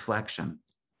inflection.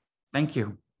 Thank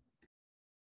you.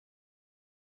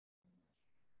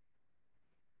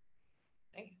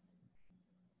 Nice.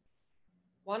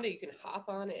 Wanda, you can hop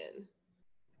on in.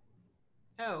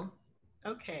 Oh,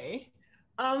 okay.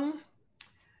 I'm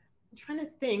trying to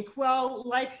think. Well,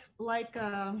 like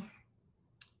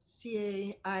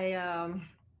CA,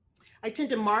 I tend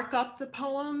to mark up the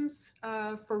poems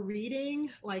for reading,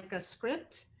 like a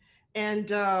script,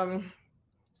 and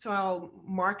so I'll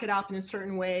mark it up in a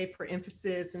certain way for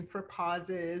emphasis and for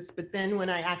pauses. But then when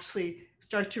I actually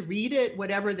start to read it,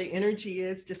 whatever the energy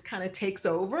is just kind of takes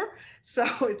over. So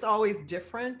it's always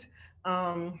different.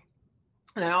 And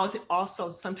I also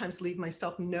sometimes leave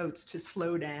myself notes to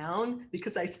slow down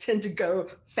because I tend to go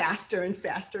faster and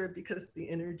faster because the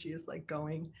energy is like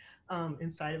going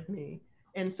inside of me.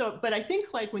 And so, but I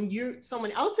think like when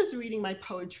someone else is reading my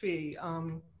poetry,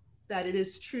 that it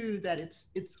is true that it's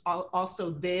also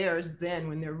theirs then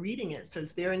when they're reading it. So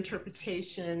it's their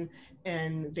interpretation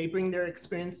and they bring their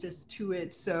experiences to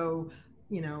it. So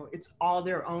it's all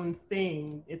their own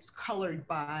thing. It's colored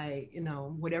by,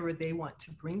 whatever they want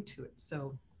to bring to it.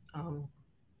 So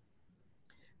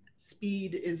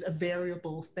speed is a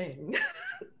variable thing.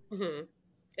 Mm-hmm.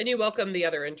 And you welcome the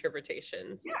other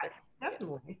interpretations. Yes,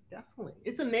 definitely.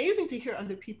 It's amazing to hear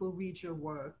other people read your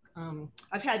work.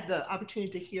 I've had the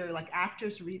opportunity to hear like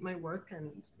actors read my work, and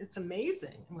it's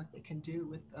amazing what they can do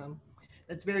with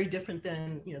it's very different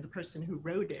than the person who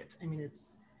wrote it.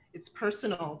 It's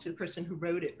personal to the person who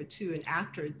wrote it, but to an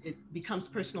actor, it becomes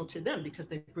personal to them because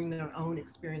they bring their own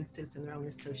experiences and their own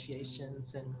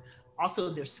associations and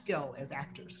also their skill as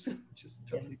actors, which is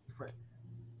totally different.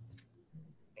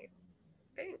 Nice,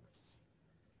 thanks.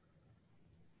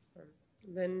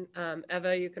 Then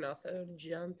Eva, you can also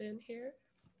jump in here.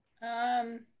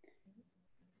 I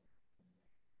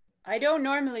don't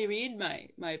normally read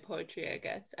my poetry, I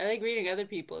guess. I like reading other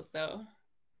people's though.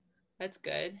 That's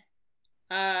good.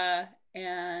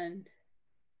 And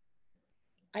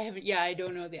I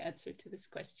don't know the answer to this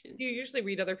question. Do you usually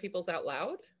read other people's out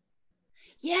loud?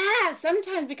 Yeah,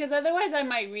 sometimes, because otherwise I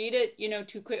might read it,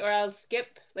 too quick, or I'll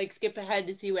skip ahead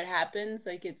to see what happens.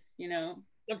 Like it's,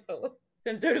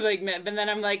 some sort of like, but then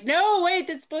I'm like, no, wait,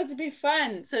 this is supposed to be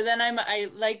fun. So then I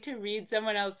like to read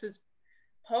someone else's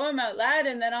poem out loud,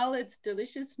 and then all its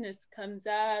deliciousness comes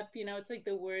up. It's like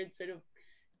the words sort of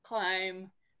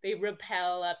climb. They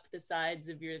rappel up the sides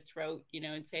of your throat,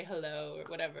 and say hello or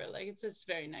whatever. Like, it's just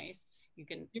very nice. You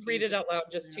read it out loud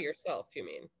just to yourself, you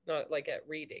mean? Not like at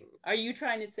readings. Are you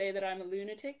trying to say that I'm a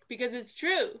lunatic? Because it's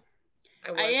true.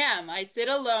 I am. I sit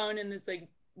alone in this like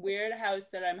weird house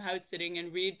that I'm house sitting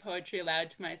and read poetry aloud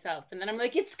to myself. And then I'm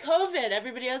like, it's COVID.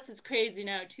 Everybody else is crazy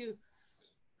now too.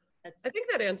 I think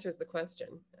that answers the question,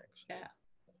 actually. Yeah.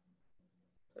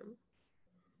 So,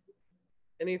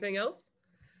 anything else?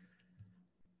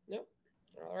 Nope.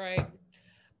 All right.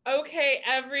 Okay,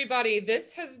 everybody,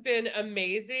 this has been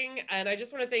amazing. And I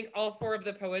just want to thank all 4 of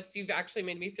the poets. You've actually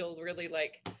made me feel really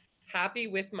like happy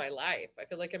with my life. I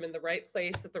feel like I'm in the right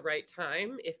place at the right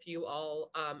time if you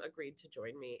all agreed to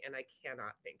join me. And I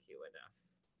cannot thank you enough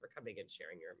for coming and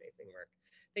sharing your amazing work.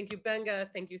 Thank you, Benga.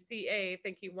 Thank you, CA.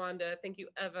 Thank you, Wanda. Thank you,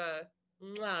 Eva.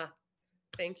 Mwah.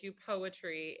 Thank you,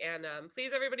 Poetry. And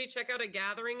please, everybody, check out A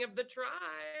Gathering of the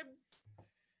Tribes.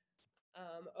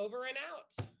 Over and out.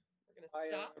 We're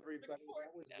going to stop. Everybody. That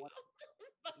was wonderful.